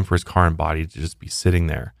long time for his car and body to just be sitting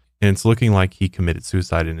there. And it's looking like he committed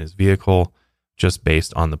suicide in his vehicle just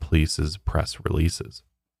based on the police's press releases.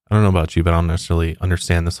 I don't know about you, but I don't necessarily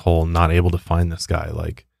understand this whole not able to find this guy.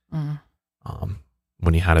 Like,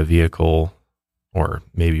 when he had a vehicle, or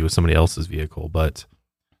maybe it was somebody else's vehicle, but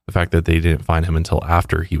the fact that they didn't find him until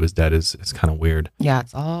after he was dead is kind of weird. Yeah,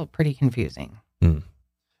 it's all pretty confusing. And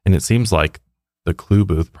it seems like the clue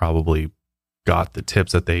booth probably got the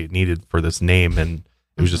tips that they needed for this name, and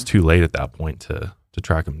it was just too late at that point to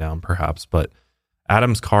track him down, perhaps. But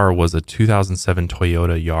Adam's car was a 2007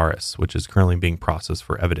 Toyota Yaris, which is currently being processed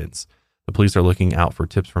for evidence. The police are looking out for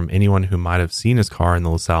tips from anyone who might have seen his car in the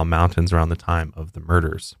LaSalle Mountains around the time of the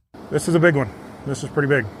murders. This is a big one. This is pretty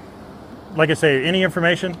big. Like I say, any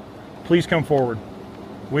information, please come forward.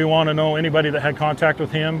 We want to know anybody that had contact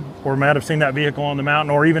with him or might have seen that vehicle on the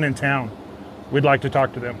mountain or even in town. We'd like to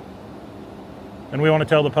talk to them. And we want to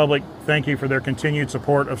tell the public thank you for their continued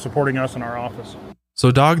support of supporting us in our office. So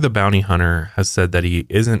Dog the Bounty Hunter has said that he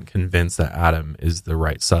isn't convinced that Adam is the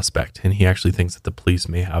right suspect, and he actually thinks that the police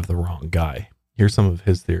may have the wrong guy. Here's some of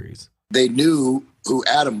his theories. They knew who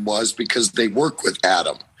Adam was because they work with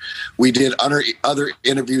Adam. We did other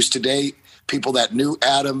interviews today. People that knew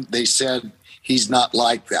Adam, they said he's not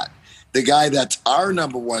like that. The guy that's our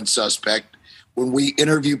number one suspect, when we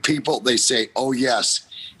interview people, they say, oh, yes,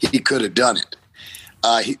 he could have done it.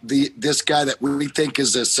 This guy that we think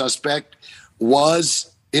is a suspect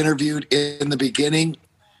was interviewed in the beginning,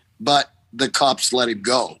 but the cops let him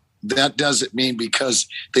go. That doesn't mean because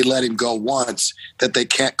they let him go once that they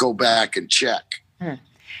can't go back and check.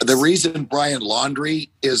 The reason Brian Laundrie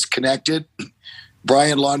is connected,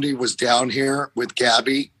 Brian Laundrie was down here with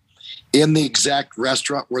Gabby in the exact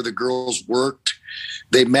restaurant where the girls worked.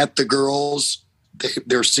 They met the girls.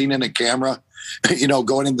 They're seen in a camera,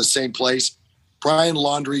 going in the same place. Brian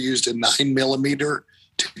Laundrie used a 9mm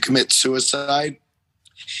to commit suicide,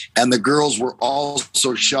 and the girls were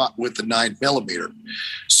also shot with the 9mm.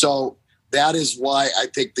 So that is why I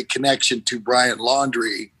think the connection to Brian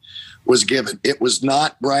Laundrie was given. It was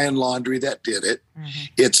not Brian Laundrie that did it.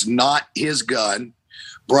 It's not his gun.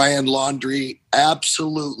 Brian Laundrie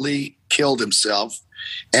absolutely killed himself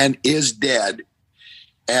and is dead.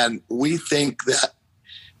 And we think that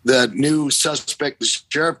the new suspect the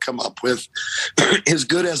sheriff come up with is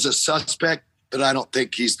good as a suspect, but I don't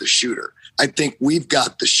think he's the shooter. I think we've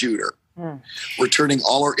got the shooter. We're turning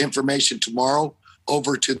all our information tomorrow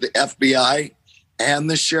over to the FBI and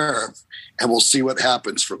the sheriff, and we'll see what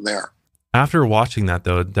happens from there. After watching that,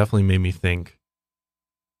 though, it definitely made me think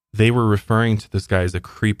they were referring to this guy as a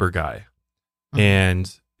creeper guy.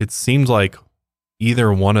 And it seems like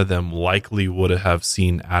either one of them likely would have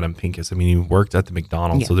seen Adam Pincus. I mean, he worked at the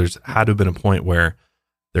McDonald's, so there's had to have been a point where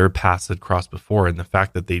their paths had crossed before. And the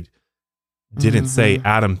fact that they didn't say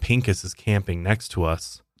Adam Pincus is camping next to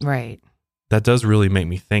us. Right. That does really make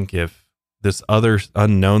me think if this other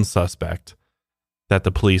unknown suspect that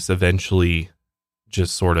the police eventually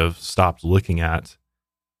just sort of stopped looking at,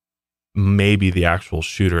 maybe the actual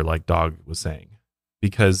shooter, like Dog was saying,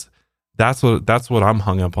 because that's what I'm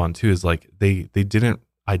hung up on too, is like they didn't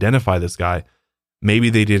identify this guy. maybe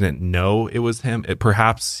they didn't know it was him.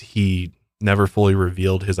 Perhaps he never fully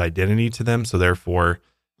revealed his identity to them, so therefore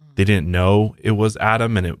they didn't know it was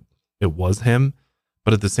Adam and it was him.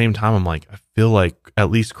 But at the same time, I'm like, I feel like at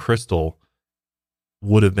least Crystal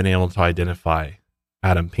would have been able to identify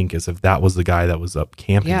Adam Pincus if that was the guy that was up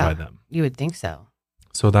camping by them. You would think so.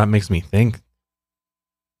 So that makes me think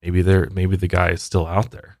maybe the guy is still out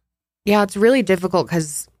there. Yeah, it's really difficult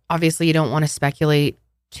because obviously you don't want to speculate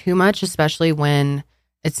too much, especially when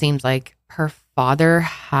it seems like her father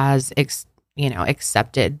has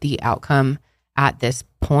accepted the outcome at this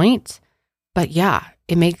point. But yeah,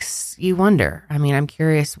 it makes you wonder. I mean, I'm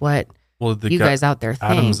curious what you guys out there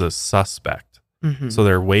think. Adam's a suspect. Mm-hmm. So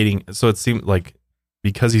they're waiting. So it seemed like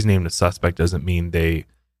because he's named a suspect doesn't mean they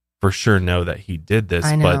for sure know that he did this.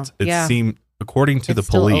 I know. But it seemed, according to it's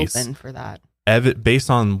the police, still open for that. Based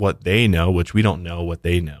on what they know, which we don't know what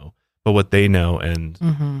they know, but what they know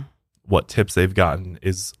and what tips they've gotten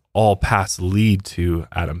is all paths lead to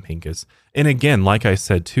Adam Pincus. And again, like I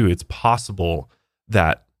said too, it's possible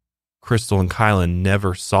that Crystal and Kylan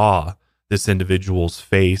never saw this individual's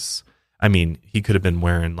face. I mean, he could have been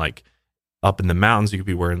wearing like up in the mountains, you could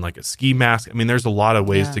be wearing like a ski mask. I mean, there's a lot of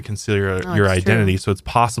ways to conceal your identity. True. So it's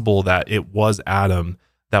possible that it was Adam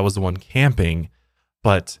that was the one camping,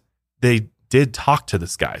 but they did talk to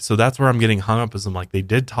this guy. So that's where I'm getting hung up, is I'm like, they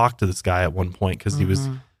did talk to this guy at one point because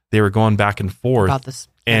they were going back and forth about this.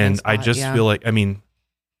 And I just feel like,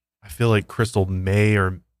 I feel like Crystal may,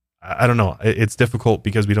 or I don't know. It's difficult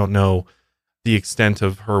because we don't know the extent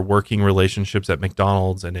of her working relationships at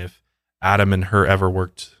McDonald's and if Adam and her ever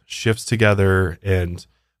worked shifts together.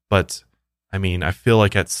 But I feel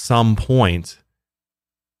like at some point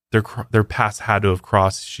their paths had to have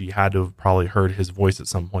crossed. She had to have probably heard his voice at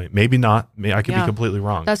some point. Maybe not. I could be completely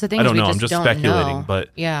wrong. That's the thing. I don't know. I'm just speculating, know. But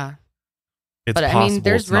yeah. It's possible.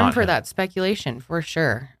 There's room for that speculation for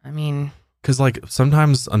sure. Because like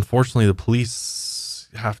sometimes, unfortunately, the police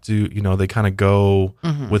have to, they kind of go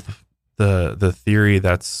with the theory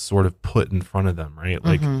that's sort of put in front of them, right?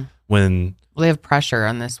 Like when they have pressure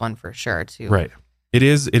on this one for sure too. Right. It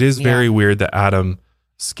is very weird that Adam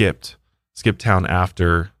skipped town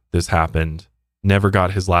after this happened, never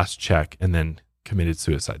got his last check, and then committed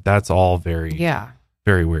suicide. That's all very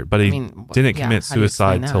very weird. But he didn't commit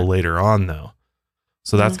suicide till later on, though.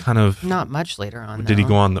 So that's kind of not much later on. Did he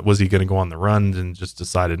go on? Was he going to go on the run and just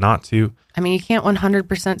decided not to? You can't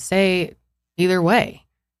 100% say either way.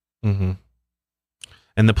 Mm-hmm.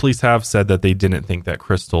 And the police have said that they didn't think that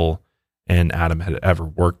Crystal and Adam had ever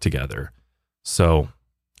worked together. So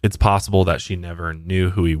it's possible that she never knew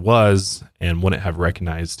who he was and wouldn't have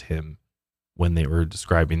recognized him when they were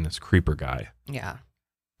describing this creeper guy. Yeah.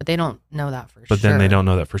 But they don't know that for sure. But then they don't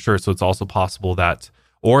know that for sure. So it's also possible that,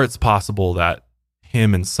 or it's possible that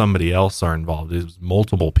him and somebody else are involved. There's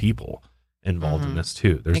multiple people involved in this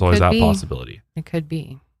too. There's always that possibility. It could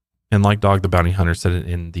be. And like Dog the Bounty Hunter said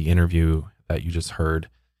in the interview that you just heard,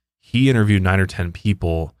 he interviewed 9 or 10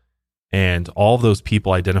 people, and all of those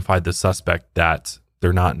people identified the suspect that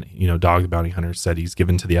they're not, Dog the Bounty Hunter said he's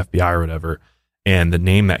given to the FBI or whatever, and the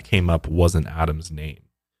name that came up wasn't Adam's name.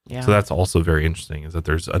 Yeah. So that's also very interesting, is that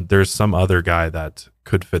there's some other guy that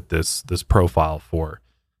could fit this profile for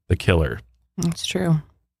the killer. That's true.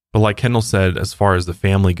 But like Kendall said, as far as the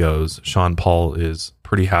family goes, Sean Paul is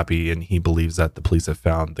pretty happy, and he believes that the police have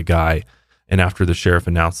found the guy. And after the sheriff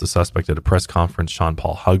announced the suspect at a press conference, Sean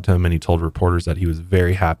Paul hugged him, and he told reporters that he was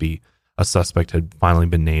very happy a suspect had finally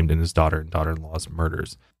been named in his daughter and daughter-in-law's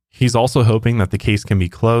murders. He's also hoping that the case can be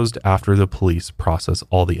closed after the police process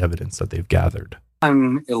all the evidence that they've gathered.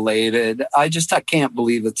 I'm elated. I can't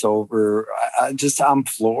believe it's over. I'm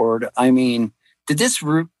floored. Did this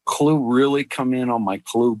clue really come in on my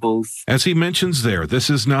clue booth? As he mentions there, this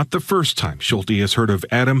is not the first time Schulte has heard of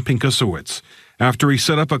Adam Pinkosowicz. After he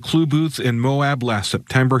set up a clue booth in Moab last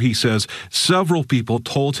September, he says several people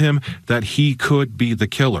told him that he could be the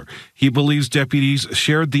killer. He believes deputies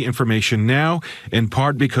shared the information now, in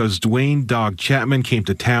part because Dwayne Dog Chapman came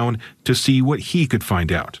to town to see what he could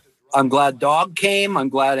find out. I'm glad Dog came. I'm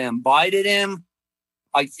glad I invited him.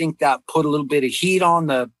 I think that put a little bit of heat on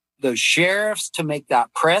the sheriffs to make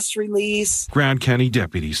that press release. Grand County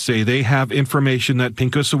deputies say they have information that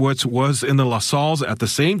Pinkosowicz was in the La Salles at the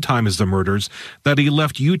same time as the murders, that he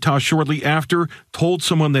left Utah shortly after, told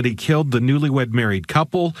someone that he killed the newlywed married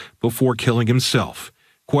couple before killing himself.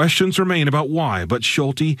 Questions remain about why, but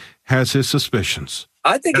Schulte has his suspicions.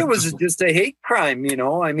 I think it was just a hate crime,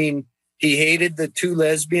 He hated the 2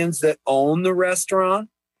 lesbians that own the restaurant.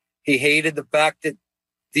 He hated the fact that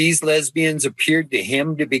these lesbians appeared to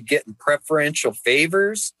him to be getting preferential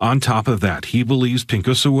favors. On top of that, he believes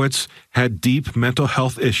Pinkosowicz had deep mental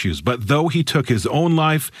health issues, but though he took his own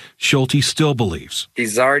life, Schulte still believes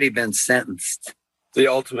he's already been sentenced. The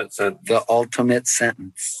ultimate sentence. The ultimate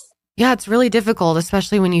sentence. Yeah, it's really difficult,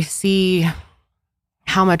 especially when you see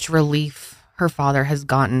how much relief her father has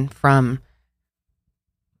gotten from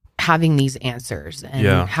having these answers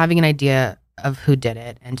and having an idea of who did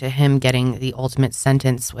it, and to him getting the ultimate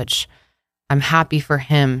sentence, which I'm happy for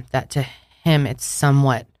him that to him it's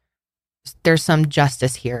somewhat, there's some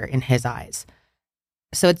justice here in his eyes.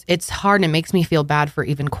 So it's hard and it makes me feel bad for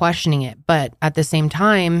even questioning it. But at the same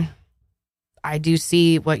time, I do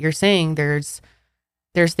see what you're saying. There's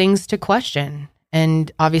things to question,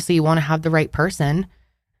 and obviously you want to have the right person.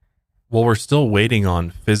 Well, we're still waiting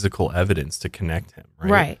on physical evidence to connect him,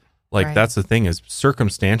 right? Right. Like right. That's the thing, is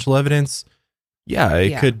circumstantial evidence. Yeah,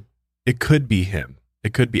 it could be him.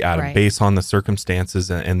 It could be Adam, based on the circumstances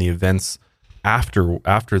and the events after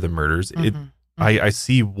the murders. I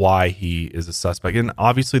see why he is a suspect, and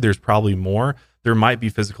obviously there's probably more. There might be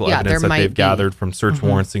physical evidence that they've gathered from search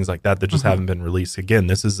warrants, things like that just haven't been released. Again,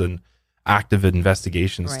 this is an active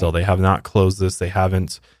investigation still. They have not closed this. They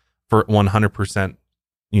haven't for 100%,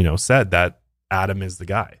 said that Adam is the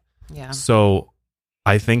guy. Yeah. So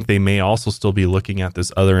I think they may also still be looking at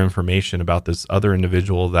this other information about this other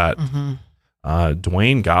individual that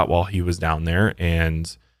Dwayne got while he was down there,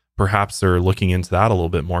 and perhaps they're looking into that a little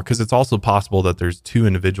bit more, because it's also possible that there's two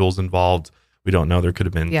individuals involved. We don't know. There could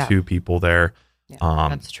have been two people there. Yeah,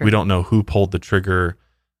 that's true. We don't know who pulled the trigger,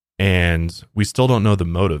 and we still don't know the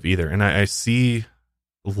motive either. And I see,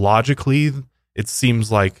 logically, it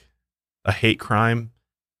seems like a hate crime.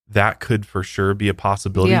 That could for sure be a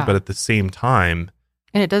possibility, but at the same time,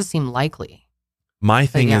 and it does seem likely. My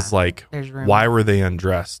thing is like, why were they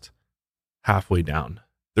undressed halfway down?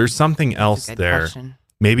 There's something else there. Question.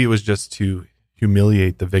 Maybe it was just to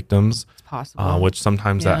humiliate the victims, it's possible. Which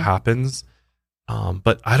sometimes that happens.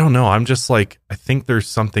 But I don't know. I'm just like, I think there's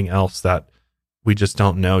something else that we just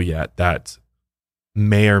don't know yet that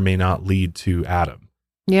may or may not lead to Adam.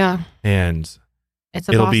 Yeah. And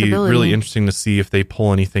it'll be really interesting to see if they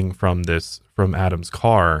pull anything from Adam's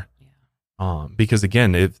car. Because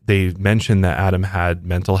again, if they mentioned that Adam had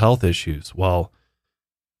mental health issues, well,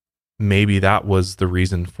 maybe that was the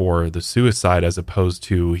reason for the suicide, as opposed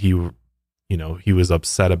to he was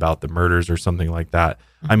upset about the murders or something like that.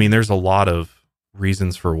 I mean, there's a lot of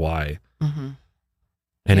reasons for why.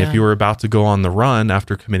 And if you were about to go on the run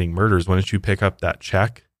after committing murders, why didn't you pick up that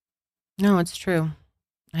check? No, it's true.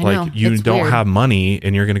 I like know. You it's don't weird. have money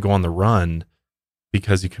and you're going to go on the run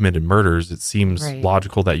because you committed murders. It seems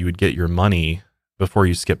logical that you would get your money before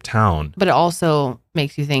you skip town. But it also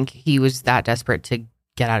makes you think he was that desperate to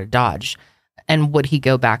get out of Dodge. And would he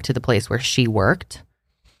go back to the place where she worked?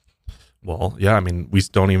 Well, yeah. I mean, we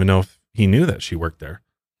don't even know if he knew that she worked there.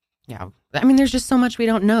 Yeah. I mean, there's just so much we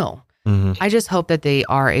don't know. I just hope that they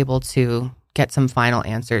are able to get some final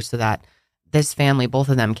answers so that this family, both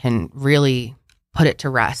of them, can really put it to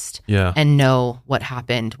rest and know what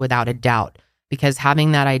happened without a doubt. Because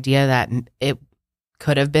having that idea that it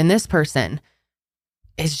could have been this person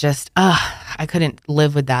is just, I couldn't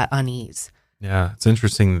live with that unease. Yeah, it's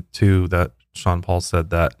interesting, too, that Sean Paul said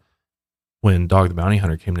that when Dog the Bounty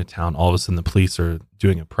Hunter came to town, all of a sudden the police are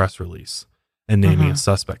doing a press release and naming a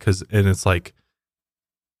suspect. And it's like,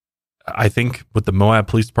 I think with the Moab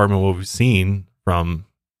Police Department, what we've seen from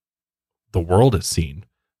the world has seen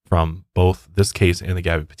from both this case and the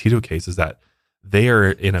Gabby Petito case is that they are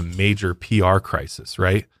in a major PR crisis,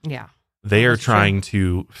 right? Yeah. They are trying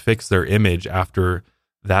to fix their image after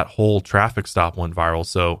that whole traffic stop went viral.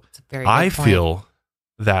 So I feel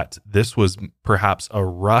that this was perhaps a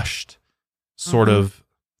rushed sort of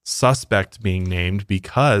suspect being named,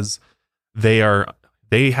 because they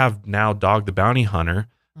have now Dog the Bounty Hunter,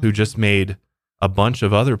 who just made a bunch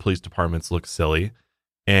of other police departments look silly,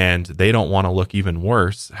 and they don't want to look even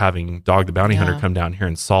worse having Dog the Bounty Hunter come down here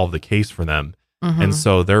and solve the case for them. And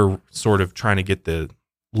so they're sort of trying to get the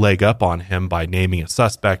leg up on him by naming a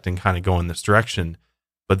suspect and kind of going this direction.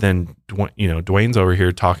 But then, Dwayne's over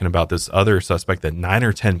here talking about this other suspect that 9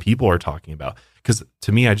 or 10 people are talking about. Because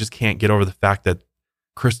to me, I just can't get over the fact that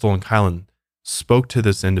Crystal and Kylan spoke to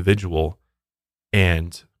this individual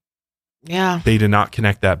and they did not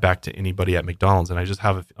connect that back to anybody at McDonald's. And I just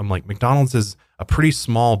I'm like, McDonald's is a pretty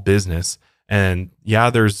small business. And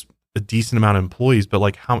there's a decent amount of employees, but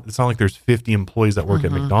like it's not like there's 50 employees that work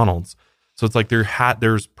at McDonald's. So it's like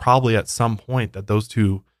there's probably at some point that those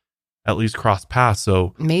two at least crossed paths.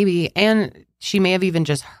 So maybe, and she may have even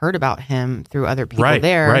just heard about him through other people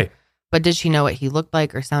there. Right. But did she know what he looked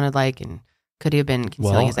like or sounded like? And could he have been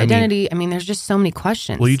concealing his identity? I mean, there's just so many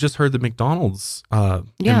questions. Well, you just heard the McDonald's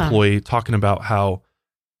employee talking about how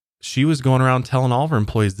she was going around telling all of her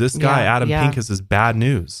employees, this guy, Adam Pincus, is bad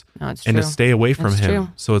news. No, it's and true. to stay away from him. True.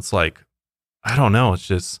 So it's like, I don't know. It's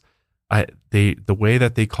just, the way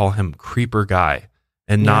that they call him creeper guy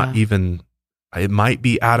and not even, it might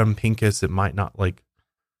be Adam Pincus. It might not, like,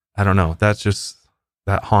 I don't know. That's just,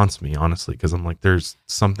 that haunts me, honestly, because I'm like, there's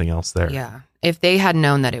something else there. Yeah. If they had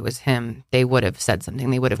known that it was him, they would have said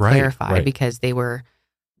something. They would have clarified because they were,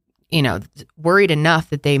 worried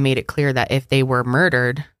enough that they made it clear that if they were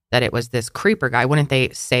murdered, that it was this creeper guy. Wouldn't they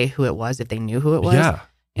say who it was if they knew who it was?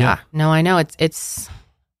 Yeah. No, I know. It's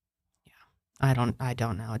I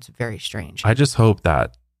don't know. It's very strange. I just hope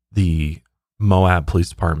that the Moab Police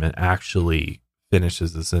Department actually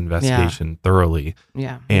finishes this investigation thoroughly.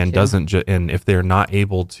 Yeah. And doesn't and if they're not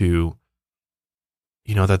able to,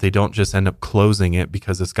 that they don't just end up closing it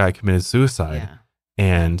because this guy committed suicide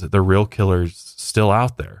and the real killer's still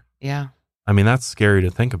out there. Yeah. I mean, that's scary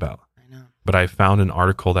to think about. I know. But I found an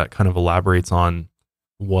article that kind of elaborates on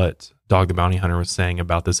what Dog the Bounty Hunter was saying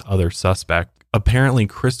about this other suspect. Apparently,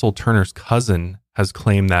 Crystal Turner's cousin has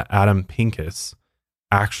claimed that Adam Pincus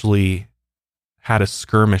actually had a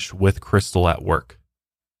skirmish with Crystal at work.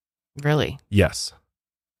 Really? Yes.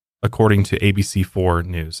 According to ABC4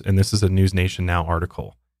 News. And this is a News Nation Now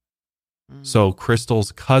article. So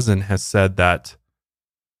Crystal's cousin has said that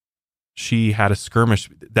she had a skirmish,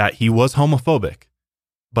 that he was homophobic,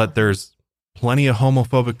 but there's plenty of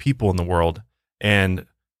homophobic people in the world. And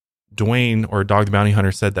Dwayne, or Dog the Bounty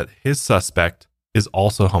Hunter, said that his suspect is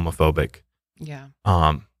also homophobic. Yeah.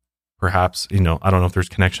 Perhaps, I don't know if there's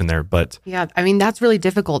connection there, but yeah, I mean, that's really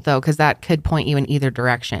difficult though, because that could point you in either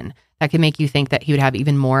direction. That could make you think that he would have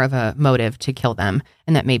even more of a motive to kill them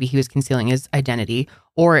and that maybe he was concealing his identity,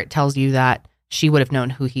 or it tells you that she would have known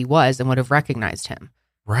who he was and would have recognized him.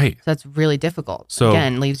 Right. So that's really difficult. So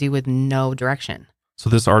again, leaves you with no direction. So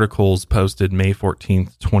this article's posted May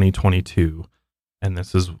 14th, 2022. And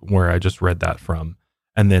this is where I just read that from.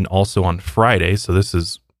 And then also on Friday, so this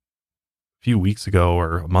is a few weeks ago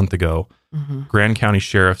or a month ago, Grand County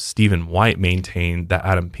Sheriff Stephen White maintained that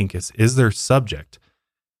Adam Pincus is their subject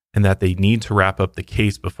and that they need to wrap up the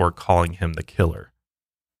case before calling him the killer.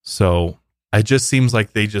 So it just seems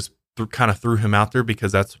like they just kind of threw him out there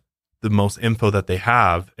because that's the most info that they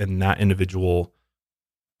have in that individual.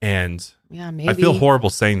 And maybe. I feel horrible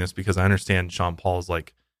saying this because I understand Sean Paul's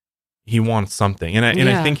like, he wants something. And I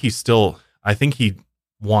think I think he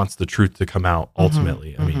wants the truth to come out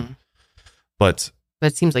ultimately. I mean, but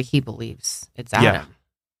it seems like he believes it's Adam. Yeah.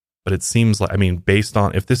 But it seems like, based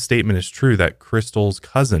on, if this statement is true, that Crystal's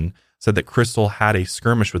cousin said that Crystal had a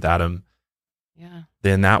skirmish with Adam,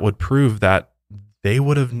 then that would prove that they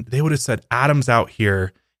would have said, Adam's out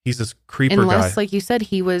here. He's this creeper guy. Unless, like you said,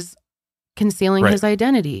 he was concealing his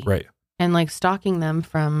identity. Right. And like stalking them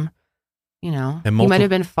from, he And might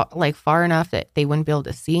have been far enough that they wouldn't be able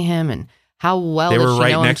to see him. And how well they does were she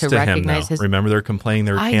right know next him to to him. recognize his... Remember, they're complaining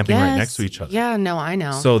they were camping right next to each other. Yeah, no, I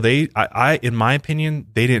know. So I in my opinion,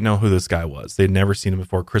 they didn't know who this guy was. They'd never seen him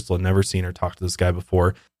before. Crystal had never seen or talked to this guy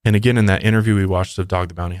before. And again, in that interview we watched of Dog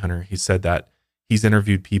the Bounty Hunter, he said that he's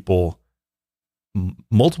interviewed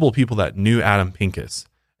multiple people that knew Adam Pincus,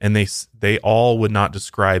 and they all would not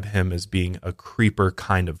describe him as being a creeper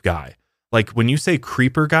kind of guy. Like when you say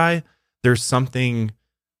creeper guy, there's something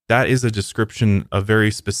that is a description, a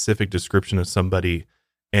very specific description of somebody,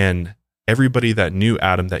 and everybody that knew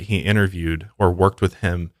Adam that he interviewed or worked with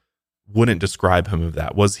him wouldn't describe him of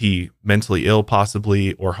that. Was he mentally ill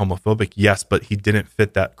possibly or homophobic? Yes, but he didn't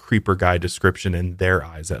fit that creeper guy description in their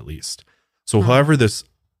eyes, at least. So whoever this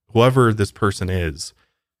person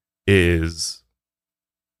is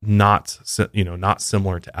not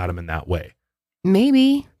similar to Adam in that way.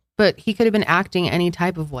 Maybe, but he could have been acting any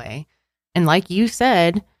type of way. And like you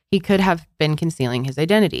said, he could have been concealing his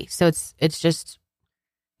identity. So it's just,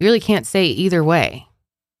 you really can't say either way.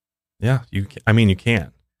 Yeah, you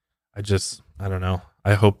can. I don't know.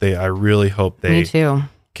 I really hope they Me too.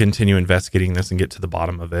 continue investigating this and get to the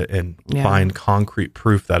bottom of it and find concrete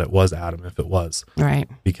proof that it was Adam, if it was. Right.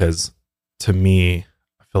 Because to me,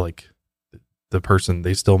 I feel like the person,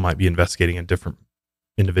 they still might be investigating a different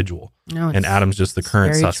individual. No, and Adam's just the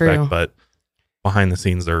current suspect, true. But behind the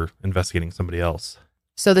scenes, they're investigating somebody else.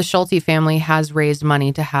 So the Schulte family has raised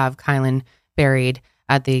money to have Kylan buried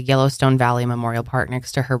at the Yellowstone Valley Memorial Park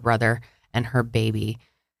next to her brother and her baby.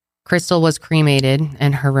 Crystal was cremated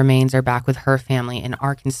and her remains are back with her family in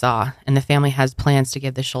Arkansas. And the family has plans to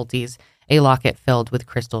give the Schultes a locket filled with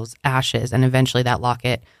Crystal's ashes, and eventually that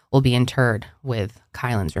locket will be interred with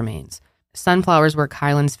Kylan's remains. Sunflowers were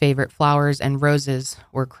Kylan's favorite flowers, and roses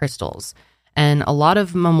were Crystal's. And a lot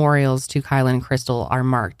of memorials to Kylan and Crystal are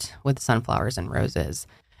marked with sunflowers and roses.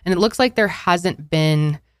 And it looks like there hasn't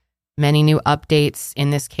been many new updates in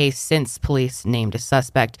this case since police named a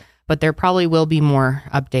suspect, but there probably will be more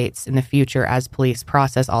updates in the future as police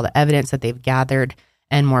process all the evidence that they've gathered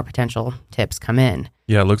and more potential tips come in.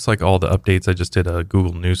 Yeah, it looks like all the updates, I just did a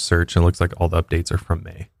Google News search, and it looks like all the updates are from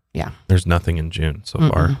May. Yeah. There's nothing in June so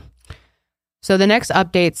far. So the next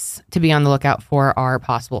updates to be on the lookout for are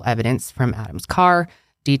possible evidence from Adam's car,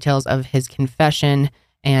 details of his confession,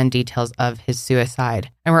 and details of his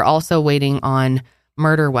suicide. And we're also waiting on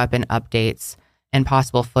murder weapon updates and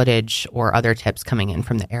possible footage or other tips coming in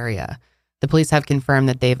from the area. The police have confirmed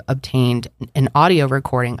that they've obtained an audio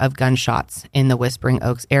recording of gunshots in the Whispering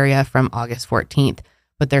Oaks area from August 14th,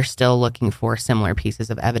 but they're still looking for similar pieces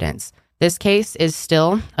of evidence. This case is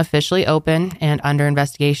still officially open and under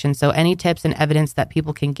investigation, so any tips and evidence that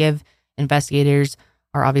people can give investigators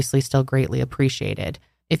are obviously still greatly appreciated.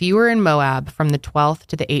 If you were in Moab from the 12th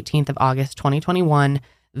to the 18th of August 2021,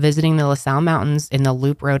 visiting the LaSalle Mountains in the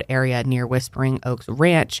Loop Road area near Whispering Oaks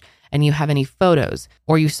Ranch, and you have any photos,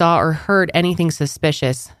 or you saw or heard anything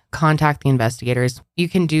suspicious, contact the investigators. You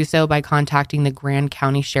can do so by contacting the Grand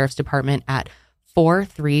County Sheriff's Department at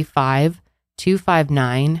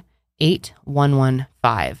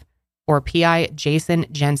 435-259-8115 or PI Jason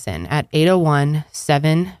Jensen at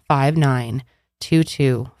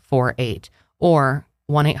 801-759-2248 or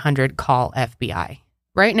 1-800-CALL-FBI.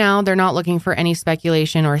 Right now, they're not looking for any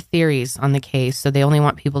speculation or theories on the case, so they only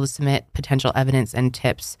want people to submit potential evidence and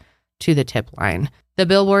tips to the tip line. The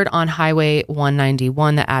billboard on Highway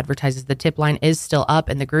 191 that advertises the tip line is still up,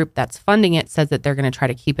 and the group that's funding it says that they're going to try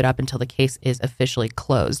to keep it up until the case is officially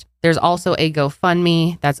closed. There's also a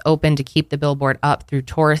GoFundMe that's open to keep the billboard up through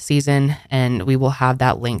tourist season, and we will have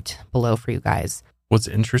that linked below for you guys. What's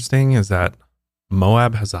interesting is that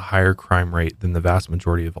Moab has a higher crime rate than the vast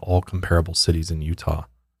majority of all comparable cities in Utah.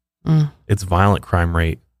 Its violent crime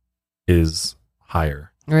rate is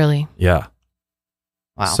higher. Really? Yeah.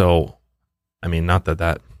 Wow. So, I mean, not that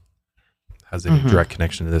that has any direct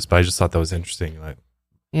connection to this, but I just thought that was interesting. Like,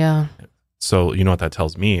 yeah. So, you know what that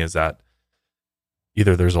tells me is that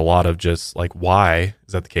either there's a lot of just like, why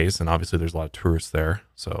is that the case? And obviously there's a lot of tourists there.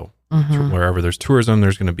 So wherever there's tourism,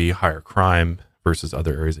 there's going to be higher crime versus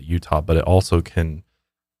other areas of Utah, but it also can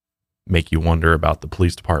make you wonder about the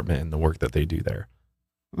police department and the work that they do there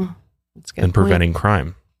and preventing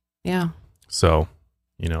crime. Yeah. So,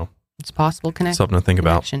 you know, it's possible something to think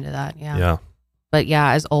about. Connection to that. Yeah. Yeah. But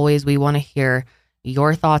yeah, as always, we want to hear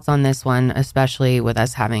your thoughts on this one, especially with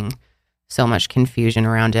us having so much confusion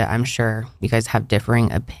around it. I'm sure you guys have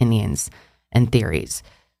differing opinions and theories.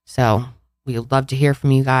 So we'd love to hear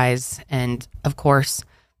from you guys. And of course,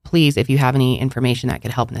 please, if you have any information that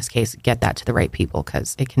could help in this case, get that to the right people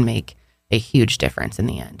because it can make a huge difference in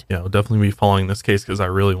the end. Yeah, I'll definitely be following this case because I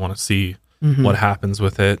really want to see what happens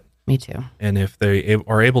with it. Me too. And if they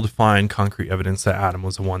are able to find concrete evidence that Adam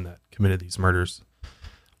was the one that committed these murders,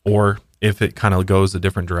 or if it kind of goes a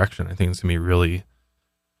different direction, I think it's going to be really,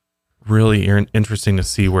 really interesting to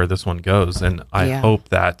see where this one goes. And I hope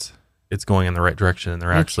that it's going in the right direction and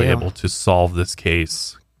they're actually able to solve this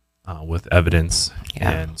case with evidence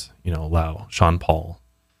and, you know, allow Sean Paul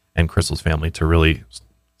and Crystal's family to really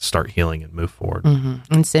start healing and move forward.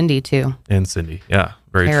 And Cindy too. And Cindy. Yeah.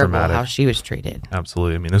 Very terrible traumatic. How she was treated.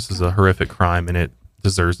 Absolutely. I mean, this is a horrific crime and it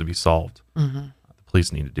deserves to be solved. The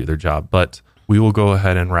police need to do their job. But we will go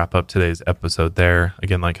ahead and wrap up today's episode there.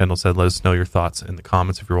 Again, like Kendall said, let us know your thoughts in the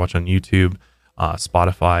comments if you're watching on YouTube,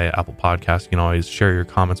 Spotify, Apple Podcasts. You can always share your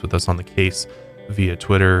comments with us on the case via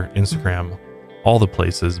Twitter, Instagram, all the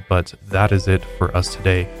places. But that is it for us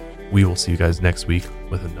today. We will see you guys next week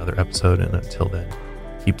with another episode. And until then,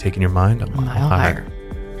 keep taking your mind a mile higher.